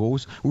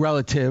struggles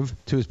relative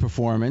to his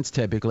performance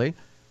typically.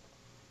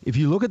 If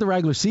you look at the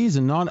regular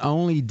season, not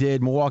only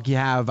did Milwaukee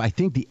have, I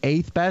think, the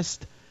 8th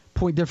best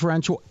point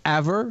differential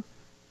ever,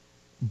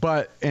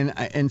 but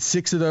in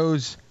 6 of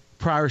those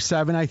prior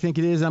 7, I think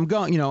it is. I'm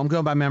going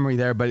by memory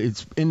there, but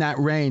it's in that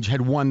range,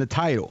 had won the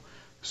title.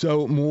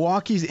 So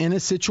Milwaukee's in a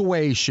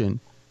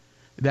situation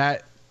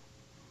that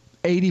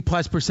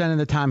 80+% of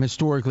the time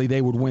historically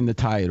they would win the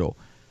title.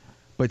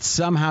 But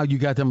somehow you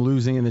got them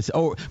losing in this.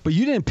 Oh, but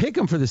you didn't pick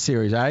them for the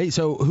series, all right?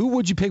 So who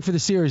would you pick for the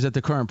series at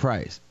the current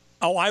price?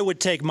 Oh, I would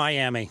take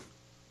Miami.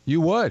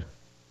 You would?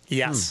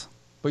 Yes.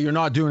 But you're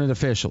not doing it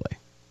officially.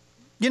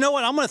 You know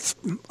what? I'm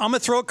gonna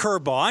throw a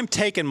curveball. I'm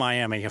taking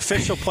Miami.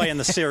 Official play in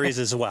the series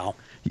as well.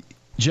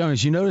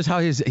 Jonas, you notice how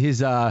his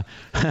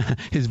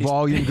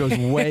volume goes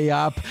way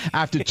up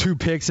after 2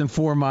 picks in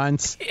 4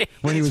 months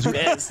when he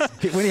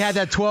had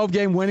that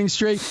 12-game winning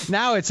streak.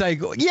 Now it's like,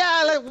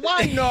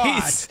 why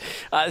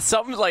not?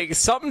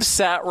 Something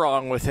sat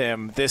wrong with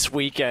him this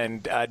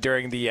weekend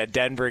during the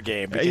Denver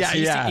game.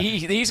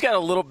 He's got a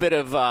little bit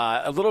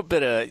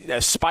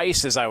of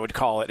spice, as I would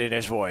call it, in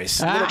his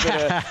voice.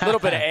 A little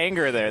bit of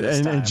anger there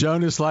this time. And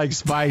Jonas likes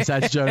spice.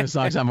 That's Jonas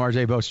Knox. I'm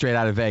RJ Bo, straight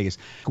out of Vegas.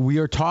 We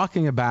are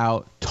talking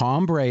about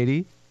Tom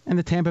Brady and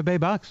the Tampa Bay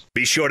Bucks.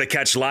 Be sure to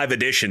catch live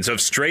editions of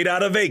Straight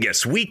Outta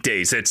Vegas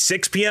weekdays at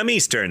 6 p.m.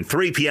 Eastern,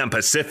 3 p.m.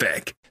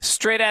 Pacific.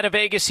 Straight out of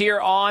Vegas here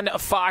on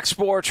Fox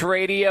Sports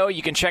Radio.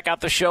 You can check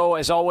out the show,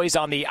 as always,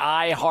 on the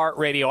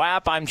iHeartRadio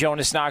app. I'm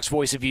Jonas Knox,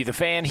 voice of You, the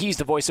fan. He's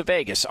the voice of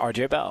Vegas,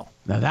 RJ Bell.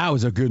 Now, that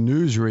was a good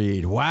news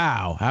read.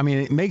 Wow. I mean,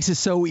 it makes it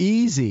so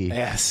easy.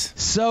 Yes.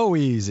 So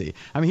easy.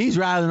 I mean, he's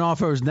rattling off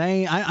his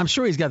name. I'm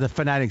sure he's got the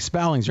phonetic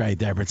spellings right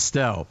there, but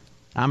still,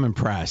 I'm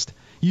impressed.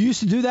 You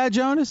used to do that,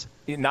 Jonas?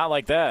 Not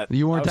like that.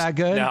 You weren't that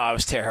good? No, I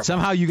was terrible.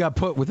 Somehow you got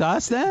put with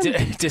us then?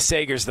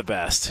 DeSager's the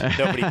best.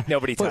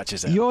 Nobody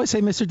touches it. You always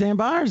say Mr. Dan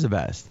Byer's the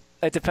best.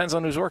 It depends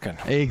on who's working.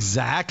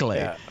 Exactly.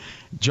 Yeah.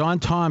 John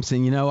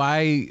Thompson,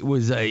 I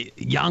was a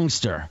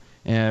youngster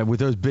with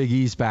those Big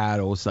East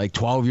battles, like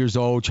 12 years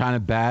old, trying to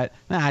bet.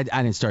 I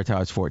didn't start till I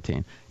was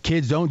 14.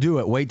 Kids, don't do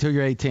it. Wait till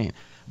you're 18.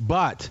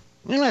 But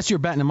unless you're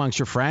betting amongst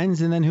your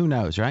friends, and then who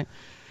knows, right?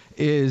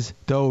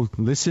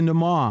 Listen to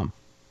mom.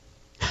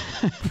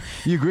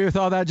 You agree with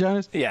all that,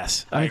 Jonas?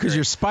 Yes. I mean, because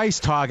your spice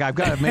talk, I've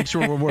got to make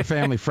sure we're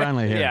family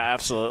friendly here. Yeah,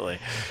 absolutely.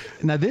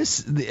 Now,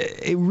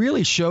 it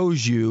really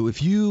shows you,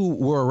 if you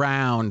were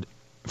around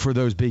for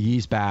those Big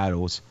East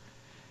battles,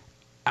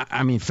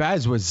 I mean,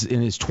 Fez was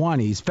in his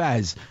 20s.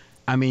 Fez,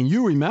 I mean,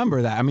 you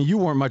remember that. I mean, you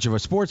weren't much of a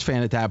sports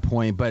fan at that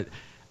point, but,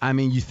 I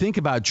mean, you think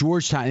about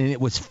Georgetown,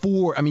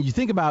 and you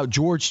think about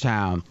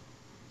Georgetown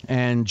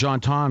and John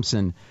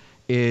Thompson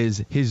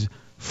is his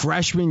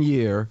freshman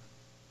year.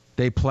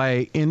 They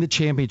play in the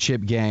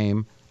championship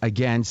game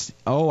against,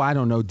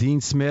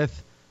 Dean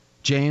Smith,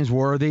 James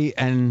Worthy,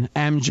 and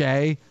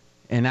MJ.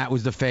 And that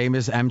was the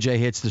famous MJ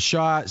hits the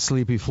shot.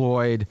 Sleepy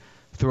Floyd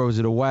throws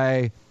it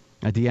away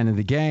at the end of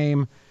the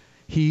game.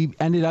 He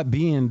ended up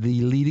being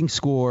the leading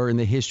scorer in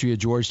the history of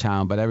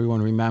Georgetown, but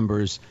everyone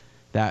remembers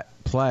that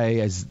play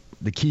as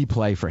the key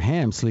play for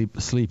him,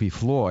 Sleepy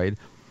Floyd.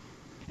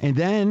 And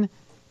then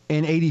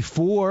in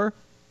 '84,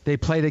 they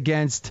played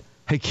against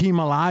Hakeem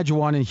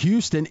Olajuwon in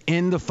Houston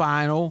in the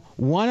final,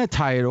 won a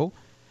title,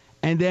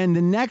 and then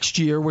the next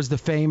year was the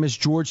famous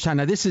Georgetown.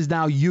 Now, this is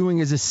now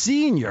Ewing as a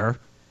senior,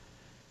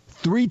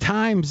 3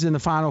 times in the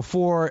Final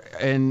Four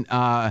and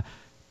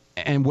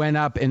went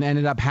up and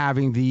ended up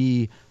having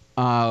the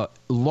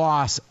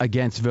loss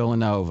against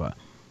Villanova,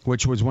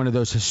 which was one of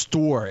those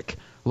historic.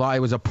 It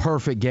was a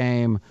perfect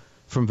game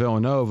from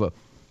Villanova.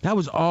 That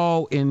was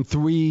all in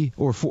 3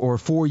 or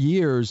 4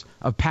 years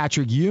of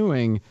Patrick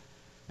Ewing,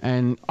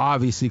 and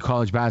obviously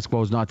college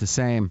basketball is not the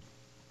same.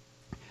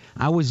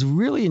 I was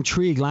really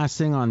intrigued. Last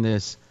thing on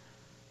this,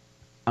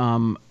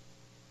 when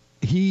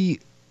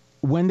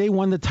they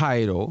won the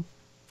title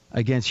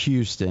against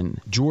Houston,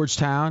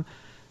 Georgetown,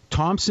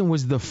 Thompson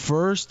was the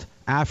first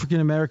African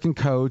American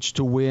coach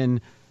to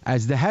win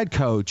as the head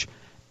coach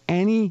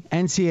any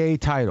NCAA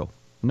title,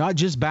 not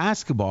just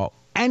basketball,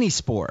 any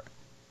sport.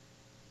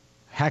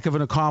 Heck of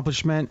an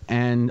accomplishment,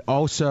 and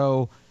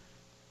also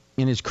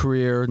in his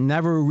career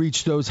never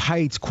reached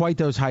quite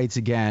those heights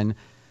again,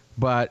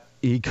 but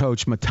he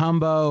coached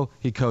Mutombo,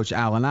 he coached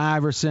Allen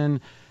Iverson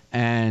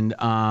and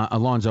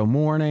Alonzo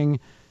Mourning,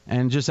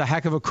 and just a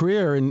heck of a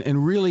career,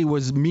 and really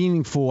was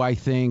meaningful, I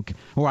think,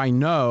 or I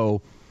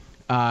know,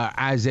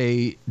 as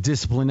a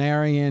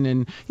disciplinarian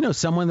and,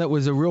 someone that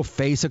was a real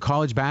face of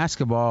college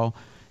basketball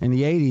in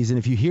the 80s. And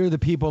if you hear the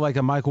people like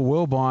a Michael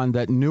Wilbon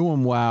that knew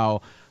him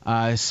well,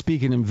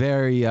 speaking in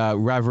very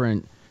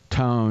reverent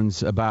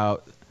tones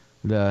about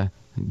the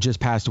just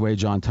passed away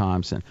John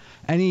Thompson.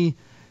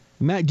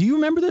 Matt, do you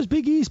remember those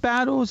Big East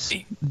battles,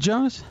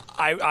 Jonas?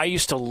 I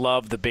used to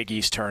love the Big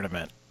East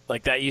tournament.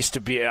 Like, that used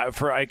to be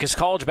because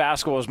college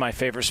basketball was my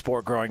favorite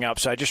sport growing up.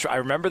 So I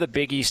remember the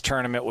Big East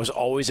tournament was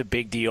always a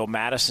big deal.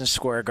 Madison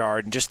Square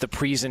Garden, just the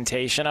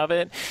presentation of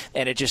it,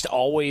 and it just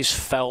always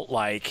felt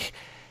like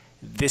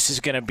this is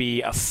going to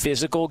be a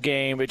physical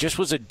game. It just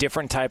was a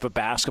different type of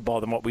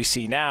basketball than what we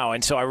see now.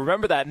 And so I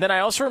remember that. And then I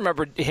also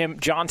remember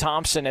John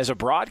Thompson, as a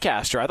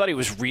broadcaster. I thought he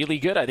was really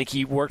good. I think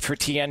he worked for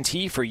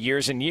TNT for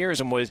years and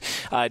years and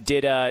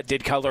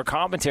did color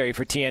commentary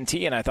for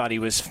TNT, and I thought he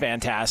was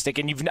fantastic.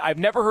 And I've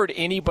never heard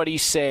anybody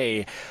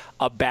say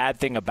a bad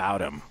thing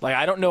about him. Like,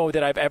 I don't know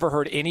that I've ever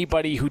heard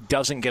anybody who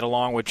doesn't get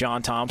along with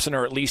John Thompson,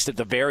 or at least at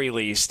the very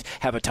least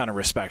have a ton of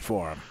respect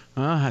for him.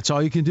 That's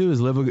all you can do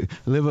is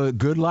live a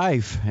good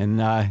life, and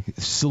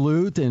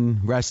salute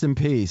and rest in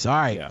peace. All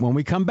right, When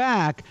we come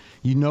back,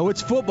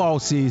 it's football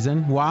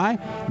season. Why?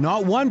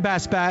 Not one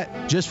best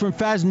bet just from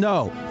Fez.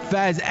 No,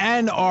 Fez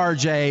and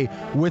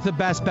RJ with a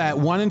best bet.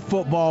 One in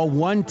football,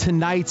 one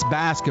tonight's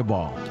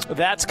basketball.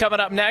 That's coming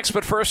up next,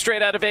 but first,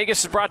 Straight Out of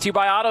Vegas is brought to you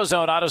by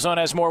AutoZone. AutoZone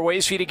has more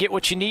ways for you to get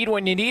what you need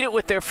when you need it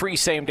with their free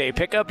same-day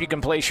pickup. You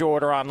can place your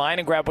order online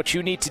and grab what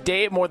you need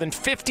today at more than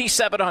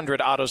 5,700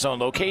 AutoZone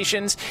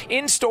locations,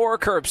 in-store or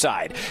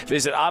curbside.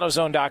 Visit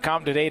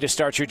AutoZone.com today to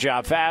start your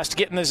job fast.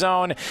 Get in the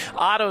zone.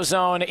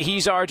 AutoZone.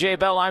 He's RJ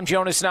Bell. I'm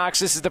Jonas Knox.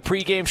 This is the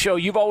pregame show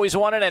you've always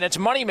wanted, and it's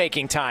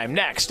money-making time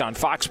next on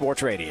Fox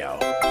Sports Radio.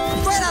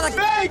 Straight Out of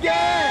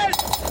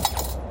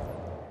Vegas!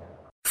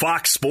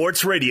 Fox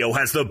Sports Radio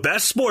has the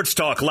best sports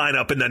talk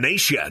lineup in the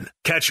nation.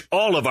 Catch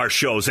all of our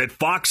shows at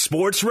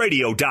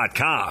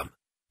foxsportsradio.com.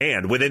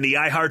 And within the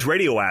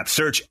iHeartRadio app,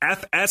 search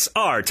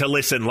FSR to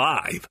listen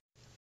live.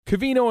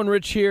 Covino and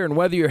Rich here, and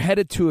whether you're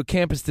headed to a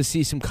campus to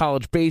see some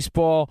college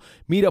baseball,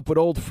 meet up with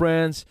old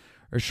friends,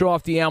 or show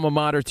off the alma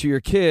mater to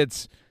your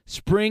kids,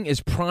 spring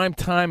is prime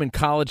time in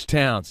college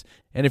towns.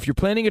 And if you're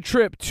planning a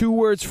trip, 2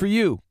 words for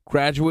you: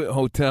 Graduate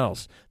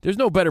Hotels. There's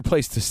no better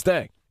place to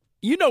stay.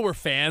 We're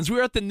fans. We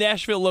were at the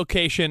Nashville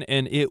location,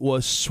 and it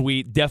was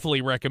sweet.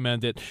 Definitely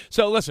recommend it.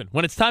 So listen,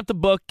 when it's time to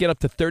book, get up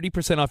to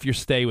 30% off your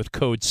stay with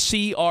code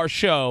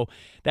CRSHOW.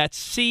 That's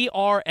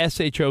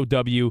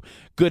CRSHOW.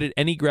 Good at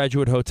any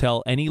Graduate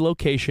Hotel, any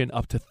location,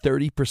 up to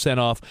 30%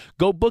 off.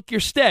 Go book your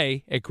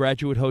stay at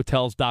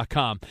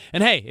graduatehotels.com.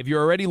 And hey, if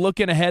you're already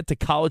looking ahead to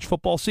college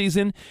football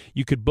season,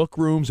 you could book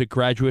rooms at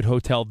Graduate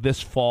Hotel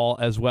this fall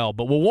as well.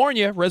 But we'll warn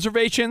you,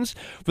 reservations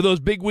for those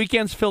big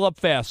weekends fill up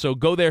fast, so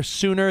go there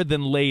sooner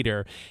than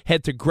later.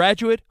 Head to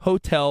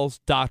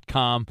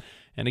graduatehotels.com.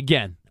 And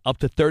again, up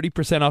to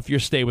 30% off your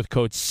stay with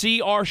code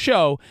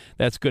CRSHOW.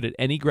 That's good at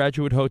any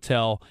Graduate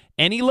Hotel,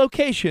 any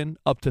location,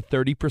 up to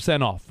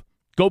 30% off.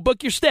 Go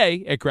book your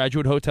stay at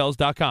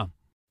graduatehotels.com.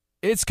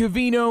 It's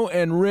Covino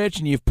and Rich,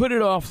 and you've put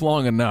it off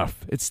long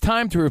enough. It's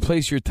time to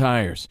replace your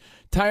tires.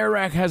 Tire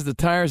Rack has the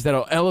tires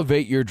that'll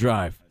elevate your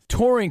drive.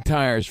 Touring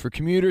tires for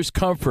commuters'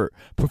 comfort,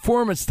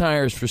 performance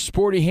tires for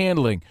sporty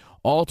handling,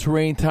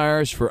 all-terrain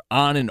tires for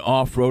on- and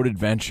off-road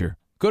adventure.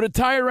 Go to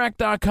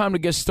TireRack.com to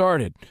get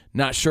started.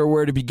 Not sure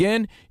where to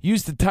begin?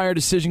 Use the Tire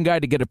Decision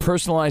Guide to get a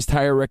personalized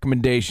tire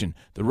recommendation.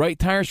 The right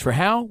tires for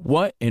how,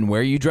 what, and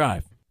where you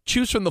drive.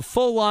 Choose from the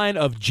full line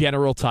of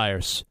General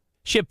Tires.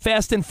 Ship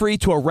fast and free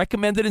to a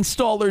recommended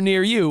installer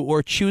near you,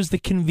 or choose the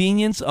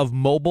convenience of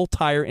mobile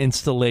tire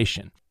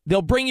installation.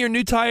 They'll bring your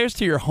new tires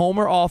to your home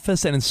or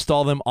office and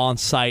install them on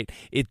site.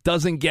 It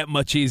doesn't get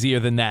much easier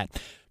than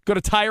that. Go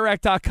to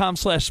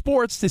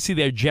TireRack.com/sports to see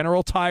their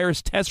General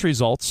Tires test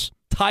results,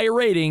 tire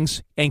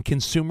ratings, and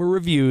consumer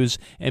reviews,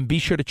 and be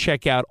sure to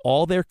check out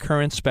all their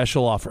current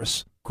special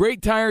offers.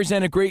 Great tires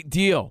and a great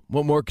deal.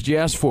 What more could you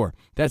ask for?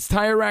 That's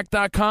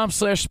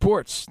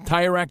TireRack.com/sports.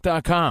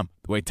 TireRack.com,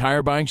 the way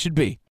tire buying should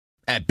be.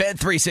 At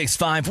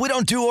Bet365, we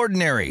don't do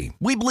ordinary.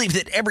 We believe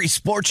that every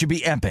sport should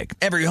be epic.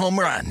 Every home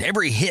run,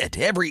 every hit,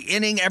 every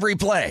inning, every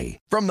play.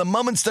 From the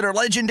moments that are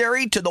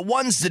legendary to the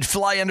ones that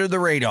fly under the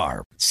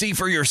radar. See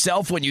for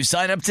yourself when you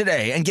sign up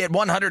today and get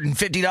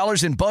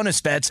 $150 in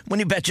bonus bets when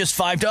you bet just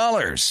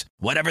 $5.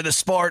 Whatever the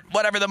sport,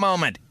 whatever the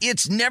moment,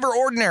 it's never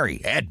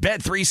ordinary at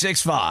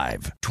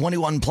Bet365.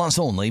 21 plus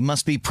only.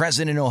 Must be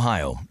present in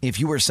Ohio. If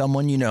you or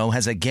someone you know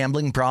has a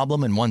gambling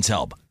problem and wants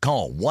help,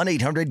 call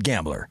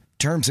 1-800-GAMBLER.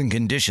 Terms and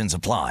conditions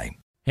apply.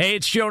 Hey,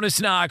 it's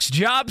Jonas Knox.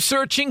 Job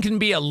searching can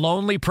be a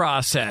lonely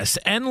process.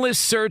 Endless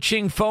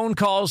searching, phone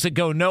calls that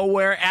go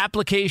nowhere,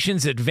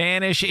 applications that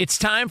vanish. It's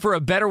time for a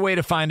better way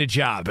to find a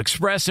job.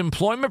 Express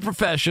Employment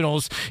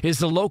Professionals is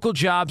the local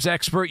jobs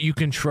expert you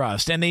can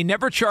trust, and they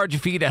never charge a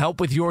fee to help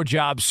with your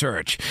job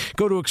search.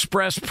 Go to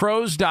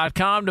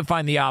expresspros.com to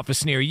find the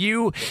office near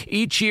you.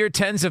 Each year,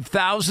 tens of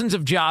thousands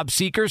of job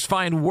seekers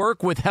find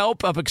work with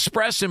help of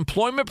Express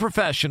Employment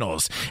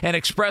Professionals, and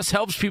Express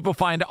helps people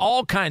find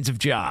all kinds of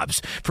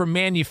jobs, from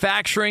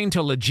manufacturing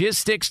to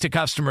logistics to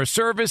customer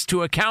service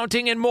to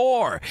accounting and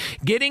more.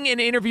 Getting an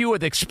interview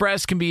with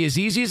Express can be as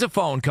easy as a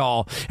phone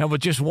call, and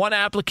with just one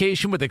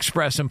application with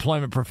Express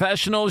Employment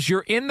Professionals,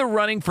 you're in the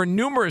running for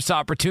numerous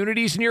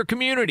opportunities in your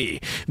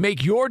community.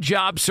 Make your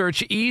job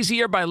search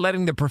easier by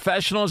letting the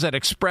professionals at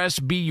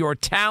Express be your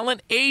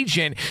talent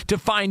agent to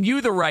find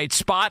you the right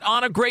spot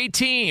on a great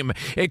team.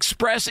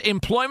 Express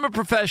Employment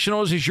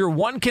Professionals is your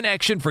one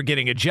connection for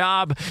getting a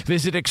job.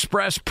 Visit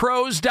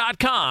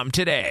expresspros.com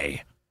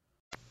today.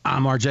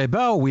 I'm RJ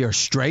Bell. We are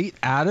straight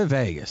out of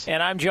Vegas.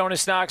 And I'm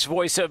Jonas Knox,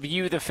 voice of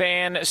You, the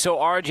Fan. So,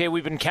 RJ,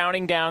 we've been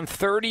counting down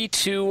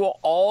 32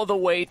 all the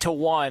way to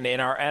 1 in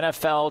our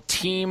NFL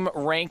team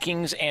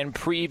rankings and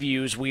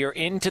previews. We are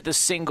into the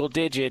single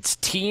digits.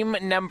 Team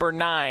number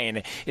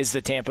 9 is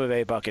the Tampa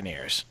Bay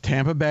Buccaneers.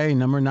 Tampa Bay,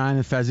 number 9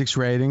 in Fezzik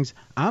ratings.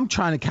 I'm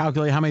trying to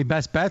calculate how many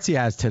best bets he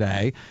has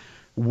today.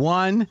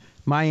 1,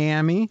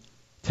 Miami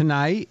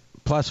tonight,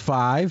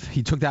 +5.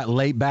 He took that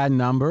late bad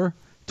number,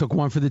 took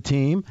 1 for the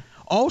team.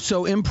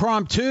 Also,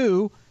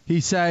 impromptu,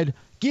 he said,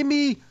 give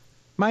me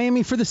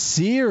Miami for the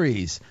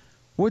series.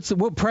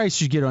 What price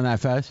did you get on that,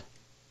 Fez?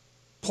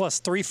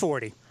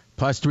 +340.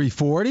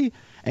 +340?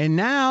 And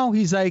now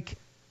he's like,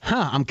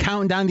 I'm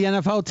counting down the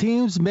NFL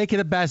teams, make it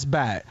a best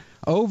bet.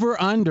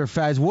 Over, under,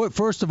 Fez.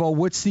 First of all,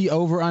 what's the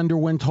over-under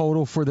win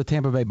total for the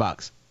Tampa Bay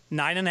Bucks?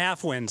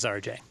 9.5 wins,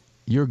 RJ.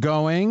 You're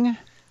going?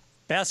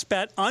 Best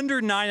bet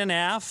under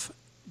 9.5.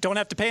 Don't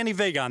have to pay any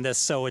vig on this,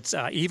 so it's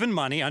even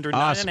money, under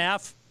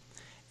 9.5.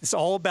 It's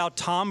all about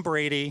Tom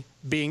Brady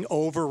being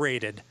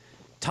overrated.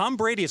 Tom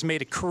Brady has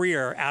made a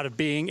career out of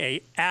being an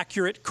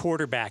accurate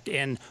quarterback.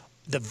 In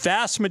the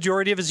vast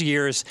majority of his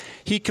years,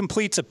 he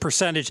completes a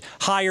percentage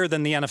higher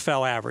than the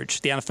NFL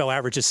average. The NFL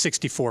average is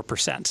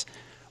 64%.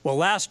 Well,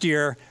 last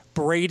year,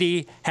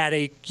 Brady had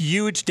a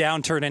huge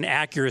downturn in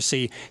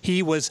accuracy.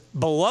 He was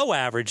below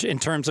average in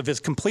terms of his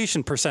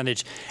completion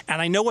percentage.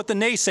 And I know what the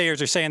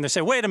naysayers are saying. They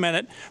say, wait a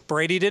minute,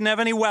 Brady didn't have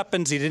any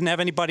weapons. He didn't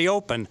have anybody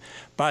open.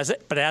 But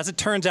as it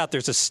turns out,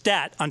 there's a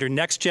stat under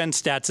Next Gen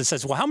Stats that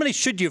says, well, how many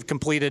should you have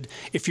completed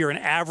if you're an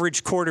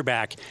average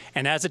quarterback?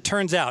 And as it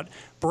turns out,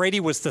 Brady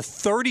was the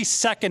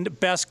 32nd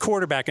best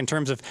quarterback in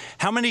terms of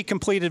how many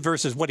completed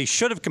versus what he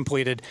should have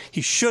completed. He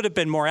should have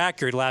been more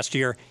accurate last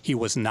year. He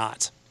was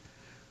not.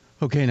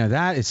 Okay, now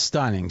that is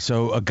stunning.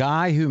 So a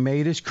guy who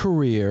made his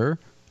career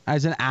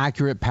as an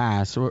accurate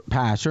passer,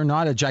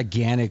 not a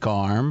gigantic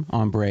arm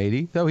on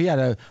Brady, though he had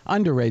an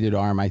underrated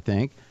arm, I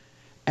think.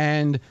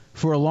 And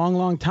for a long,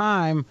 long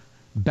time,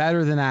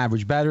 better than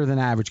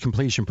average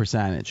completion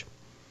percentage.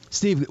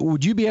 Steve,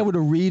 would you be able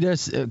to read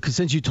us, because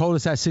since you told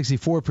us that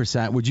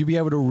 64%, would you be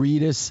able to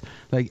read us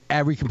like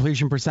every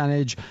completion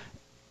percentage,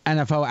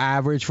 NFL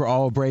average for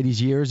all of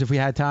Brady's years if we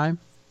had time?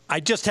 I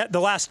just had the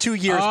last 2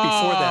 years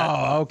before that.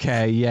 Oh,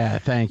 okay. Yeah,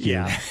 thank you.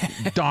 Yeah.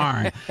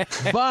 Darn.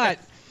 But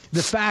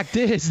the fact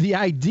is, the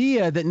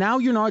idea that now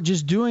you're not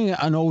just doing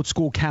an old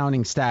school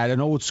counting stat, an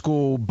old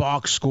school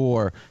box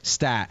score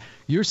stat.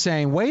 You're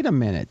saying, wait a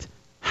minute,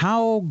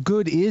 how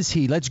good is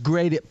he? Let's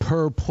grade it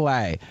per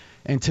play.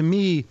 And to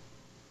me,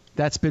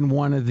 that's been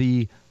one of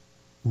the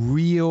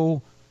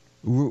real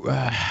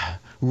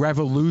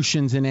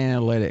revolutions in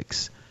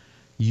analytics.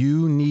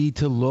 You need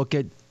to look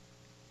at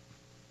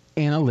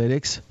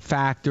analytics,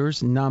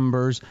 factors,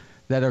 numbers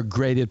that are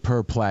graded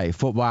per play.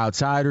 Football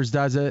Outsiders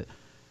does it.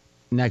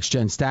 Next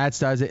Gen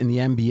Stats does it. In the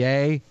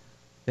NBA,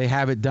 they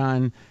have it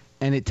done.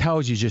 And it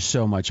tells you just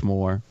so much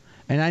more.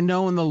 And I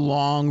know in the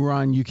long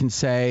run you can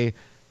say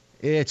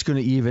it's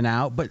going to even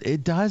out, but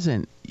it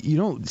doesn't. You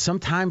don't.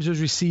 Sometimes there's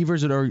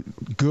receivers that are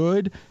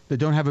good that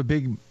don't have a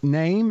big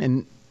name.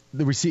 And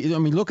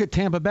look at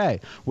Tampa Bay.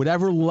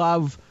 Whatever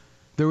love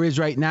there is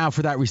right now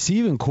for that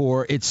receiving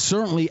core, it's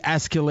certainly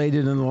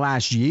escalated in the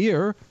last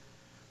year,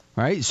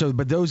 right? So,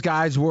 but those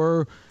guys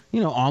were,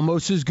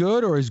 almost as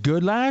good or as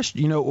good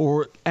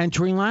or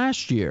entering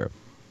last year.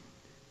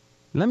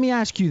 Let me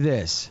ask you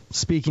this,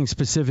 speaking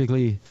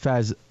specifically,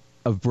 Fez,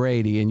 of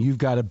Brady, and you've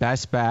got a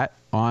best bet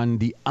on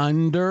the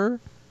under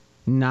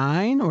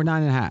 9 or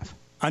 9.5?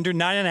 Under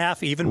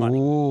 9.5, even money.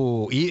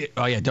 Ooh,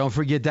 oh yeah, don't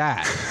forget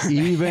that.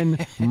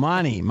 Even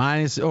money,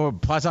 minus or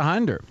plus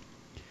 100.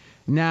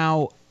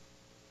 Now,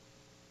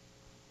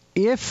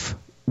 if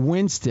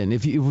Winston,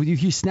 if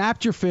you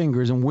snapped your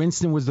fingers and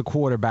Winston was the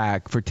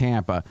quarterback for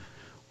Tampa,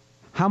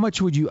 how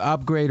much would you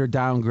upgrade or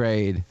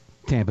downgrade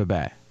Tampa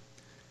Bay?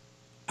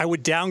 I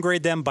would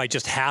downgrade them by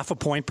just half a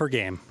point per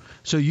game.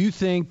 So you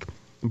think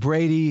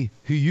Brady,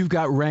 who you've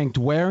got ranked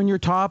where in your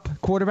top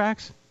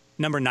quarterbacks?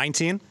 Number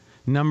 19.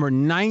 Number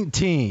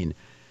 19.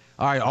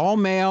 All right, all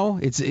male.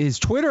 His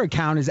Twitter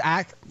account is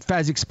at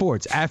Fezzik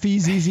Sports,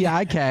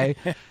 F-E-Z-Z-I-K.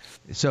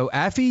 So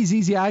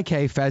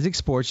F-E-Z-Z-I-K, Fezzik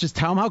Sports. Just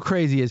tell him how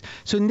crazy he is.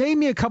 So name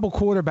me a couple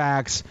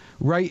quarterbacks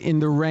right in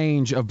the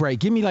range of Brady.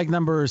 Give me like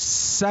numbers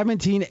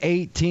 17,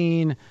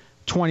 18,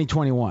 20,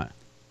 21.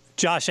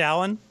 Josh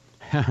Allen.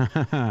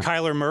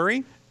 Kyler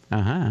Murray.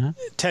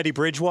 Teddy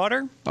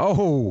Bridgewater.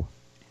 Oh.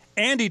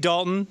 Andy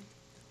Dalton.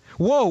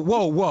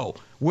 Whoa.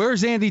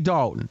 Where's Andy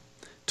Dalton?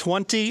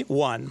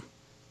 21.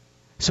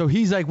 So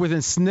he's like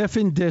within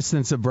sniffing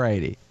distance of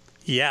Brady.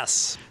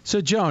 Yes. So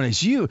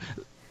Jonas, you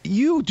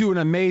do an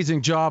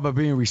amazing job of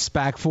being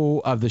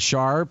respectful of the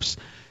Sharps.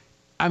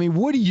 I mean,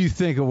 what do you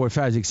think of what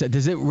Fezzik said?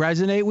 Does it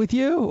resonate with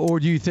you,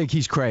 or do you think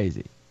he's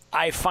crazy?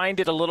 I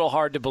find it a little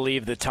hard to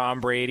believe that Tom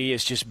Brady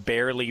is just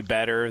barely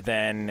better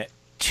than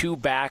two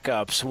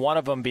backups, one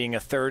of them being a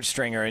third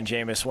stringer in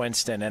Jameis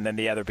Winston, and then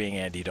the other being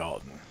Andy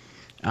Dalton.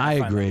 I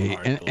agree,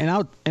 and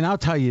I'll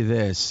tell you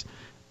this,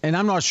 and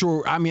I'm not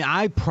sure. I mean,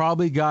 I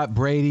probably got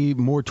Brady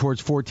more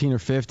towards 14 or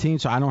 15,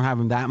 so I don't have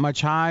him that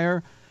much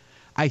higher.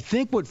 I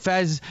think what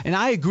Fez, and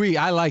I agree,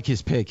 I like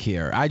his pick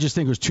here. I just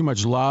think there's too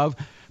much love.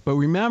 But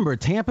remember,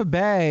 Tampa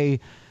Bay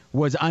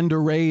was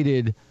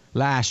underrated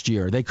last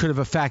year. They could have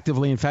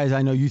effectively, and Fez,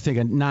 I know you think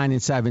a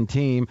 9-7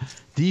 team.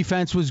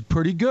 Defense was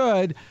pretty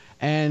good.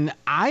 And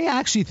I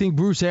actually think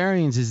Bruce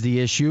Arians is the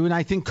issue, and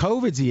I think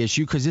COVID's the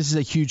issue because this is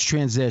a huge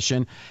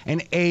transition,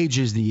 and age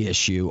is the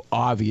issue,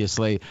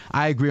 obviously.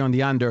 I agree on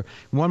the under.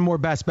 One more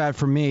best bet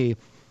for me.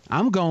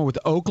 I'm going with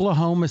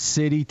Oklahoma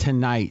City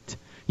tonight.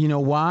 You know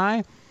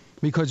why?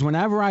 Because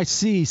whenever I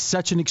see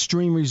such an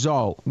extreme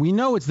result, we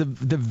know it's the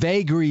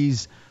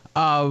vagaries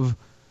of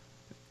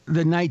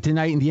the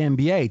night-to-night in the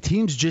NBA.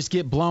 Teams just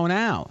get blown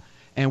out.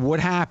 And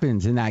what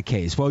happens in that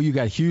case? Well, you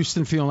got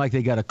Houston feeling like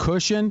they got a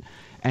cushion,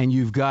 and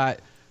you've got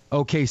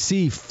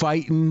OKC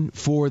fighting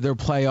for their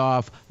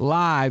playoff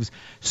lives.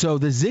 So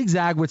the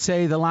zigzag would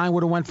say the line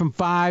would have went from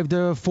 5 to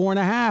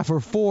 4.5 or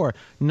 4.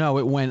 No,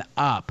 it went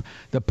up.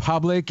 The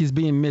public is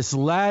being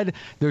misled.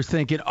 They're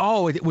thinking,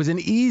 oh, it was an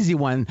easy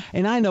one.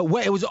 And I know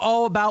it was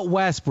all about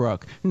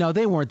Westbrook. No,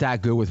 they weren't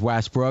that good with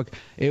Westbrook.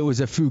 It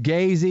was a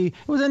fugazi.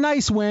 It was a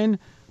nice win.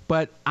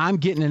 But I'm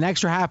getting an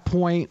extra half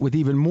point with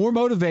even more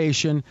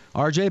motivation.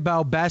 RJ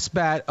Bell, best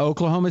bet,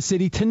 Oklahoma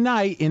City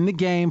tonight in the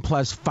game,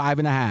 plus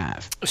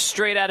 5.5.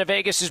 Straight Out of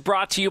Vegas is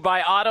brought to you by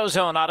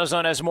AutoZone.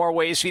 AutoZone has more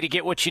ways for you to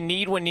get what you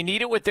need when you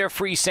need it with their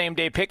free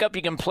same-day pickup.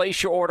 You can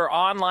place your order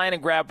online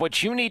and grab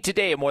what you need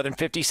today at more than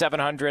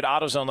 5,700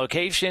 AutoZone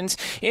locations.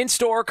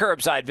 In-store or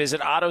curbside,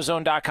 visit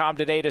AutoZone.com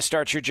today to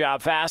start your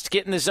job fast.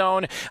 Get in the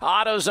zone.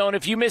 AutoZone.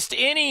 If you missed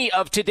any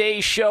of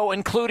today's show,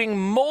 including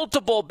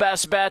multiple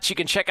best bets, you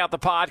can check out the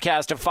podcast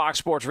at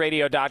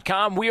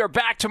foxsportsradio.com. We are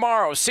back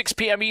tomorrow, 6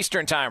 p.m.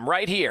 Eastern Time,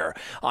 right here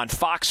on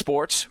Fox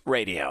Sports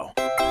Radio.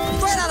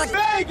 Straight out of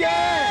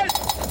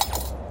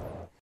Vegas!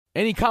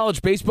 Any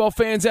college baseball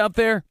fans out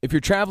there? If you're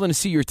traveling to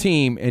see your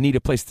team and need a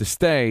place to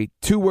stay,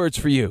 2 words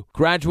for you: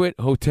 Graduate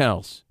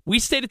Hotels. We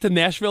stayed at the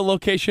Nashville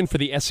location for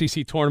the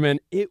SEC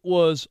tournament. It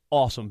was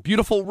awesome.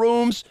 Beautiful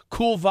rooms,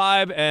 cool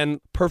vibe, and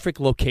perfect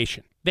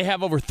location. They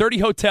have over 30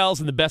 hotels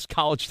in the best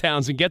college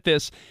towns, and get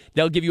this,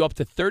 they'll give you up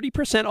to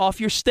 30%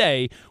 off your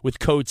stay with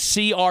code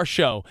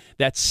CRSHOW.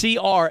 That's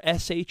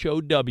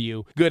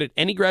CRSHOW. Good at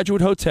any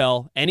Graduate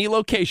Hotel, any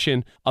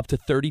location, up to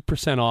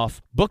 30%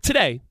 off. Book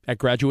today at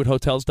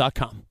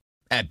graduatehotels.com.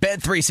 At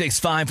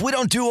Bet365, we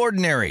don't do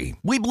ordinary.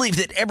 We believe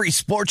that every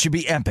sport should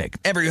be epic.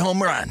 Every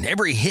home run,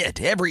 every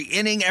hit, every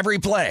inning, every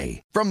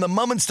play. From the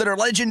moments that are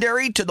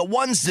legendary to the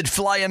ones that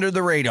fly under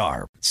the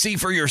radar. See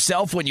for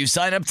yourself when you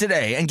sign up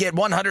today and get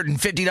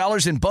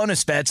 $150 in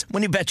bonus bets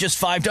when you bet just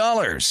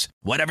 $5.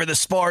 Whatever the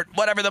sport,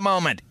 whatever the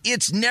moment,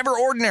 it's never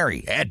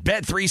ordinary at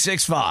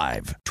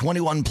Bet365.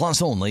 21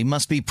 plus only.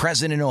 Must be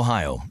present in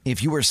Ohio.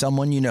 If you or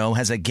someone you know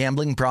has a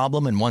gambling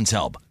problem and wants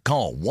help,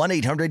 call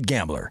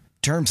 1-800-GAMBLER.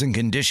 Terms and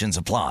conditions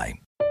apply.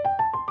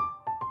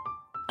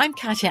 I'm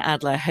Katya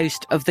Adler,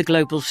 host of The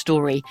Global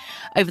Story.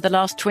 Over the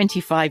last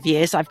 25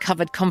 years, I've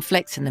covered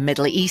conflicts in the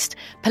Middle East,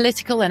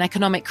 political and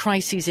economic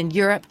crises in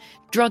Europe,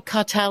 drug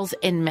cartels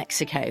in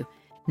Mexico.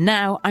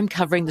 Now I'm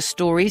covering the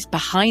stories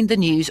behind the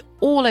news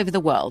all over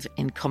the world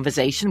in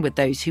conversation with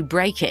those who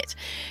break it.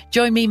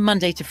 Join me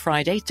Monday to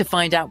Friday to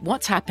find out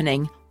what's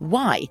happening,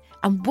 why,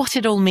 and what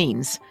it all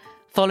means.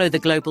 Follow The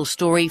Global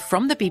Story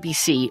from the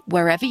BBC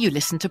wherever you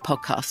listen to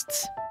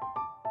podcasts.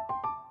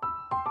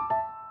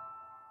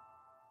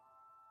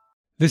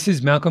 This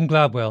is Malcolm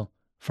Gladwell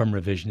from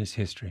Revisionist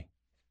History.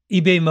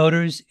 eBay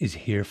Motors is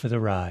here for the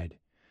ride.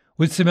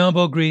 With some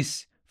elbow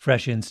grease,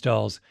 fresh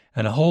installs,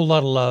 and a whole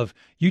lot of love,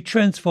 you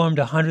transformed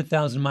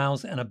 100,000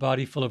 miles and a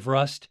body full of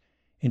rust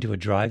into a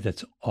drive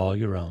that's all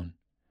your own.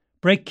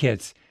 Brake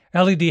kits,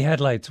 LED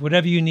headlights,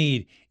 whatever you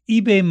need,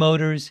 eBay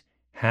Motors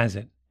has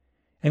it.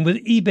 And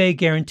with eBay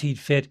Guaranteed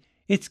Fit,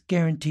 it's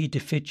guaranteed to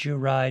fit your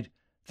ride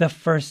the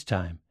first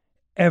time,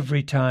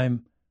 every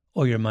time,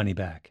 or your money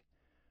back.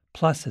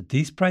 Plus, at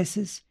these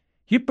prices,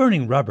 you're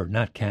burning rubber,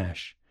 not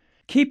cash.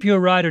 Keep your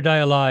ride or die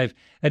alive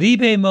at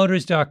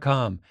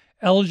ebaymotors.com.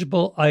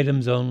 Eligible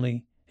items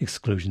only.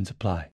 Exclusions apply.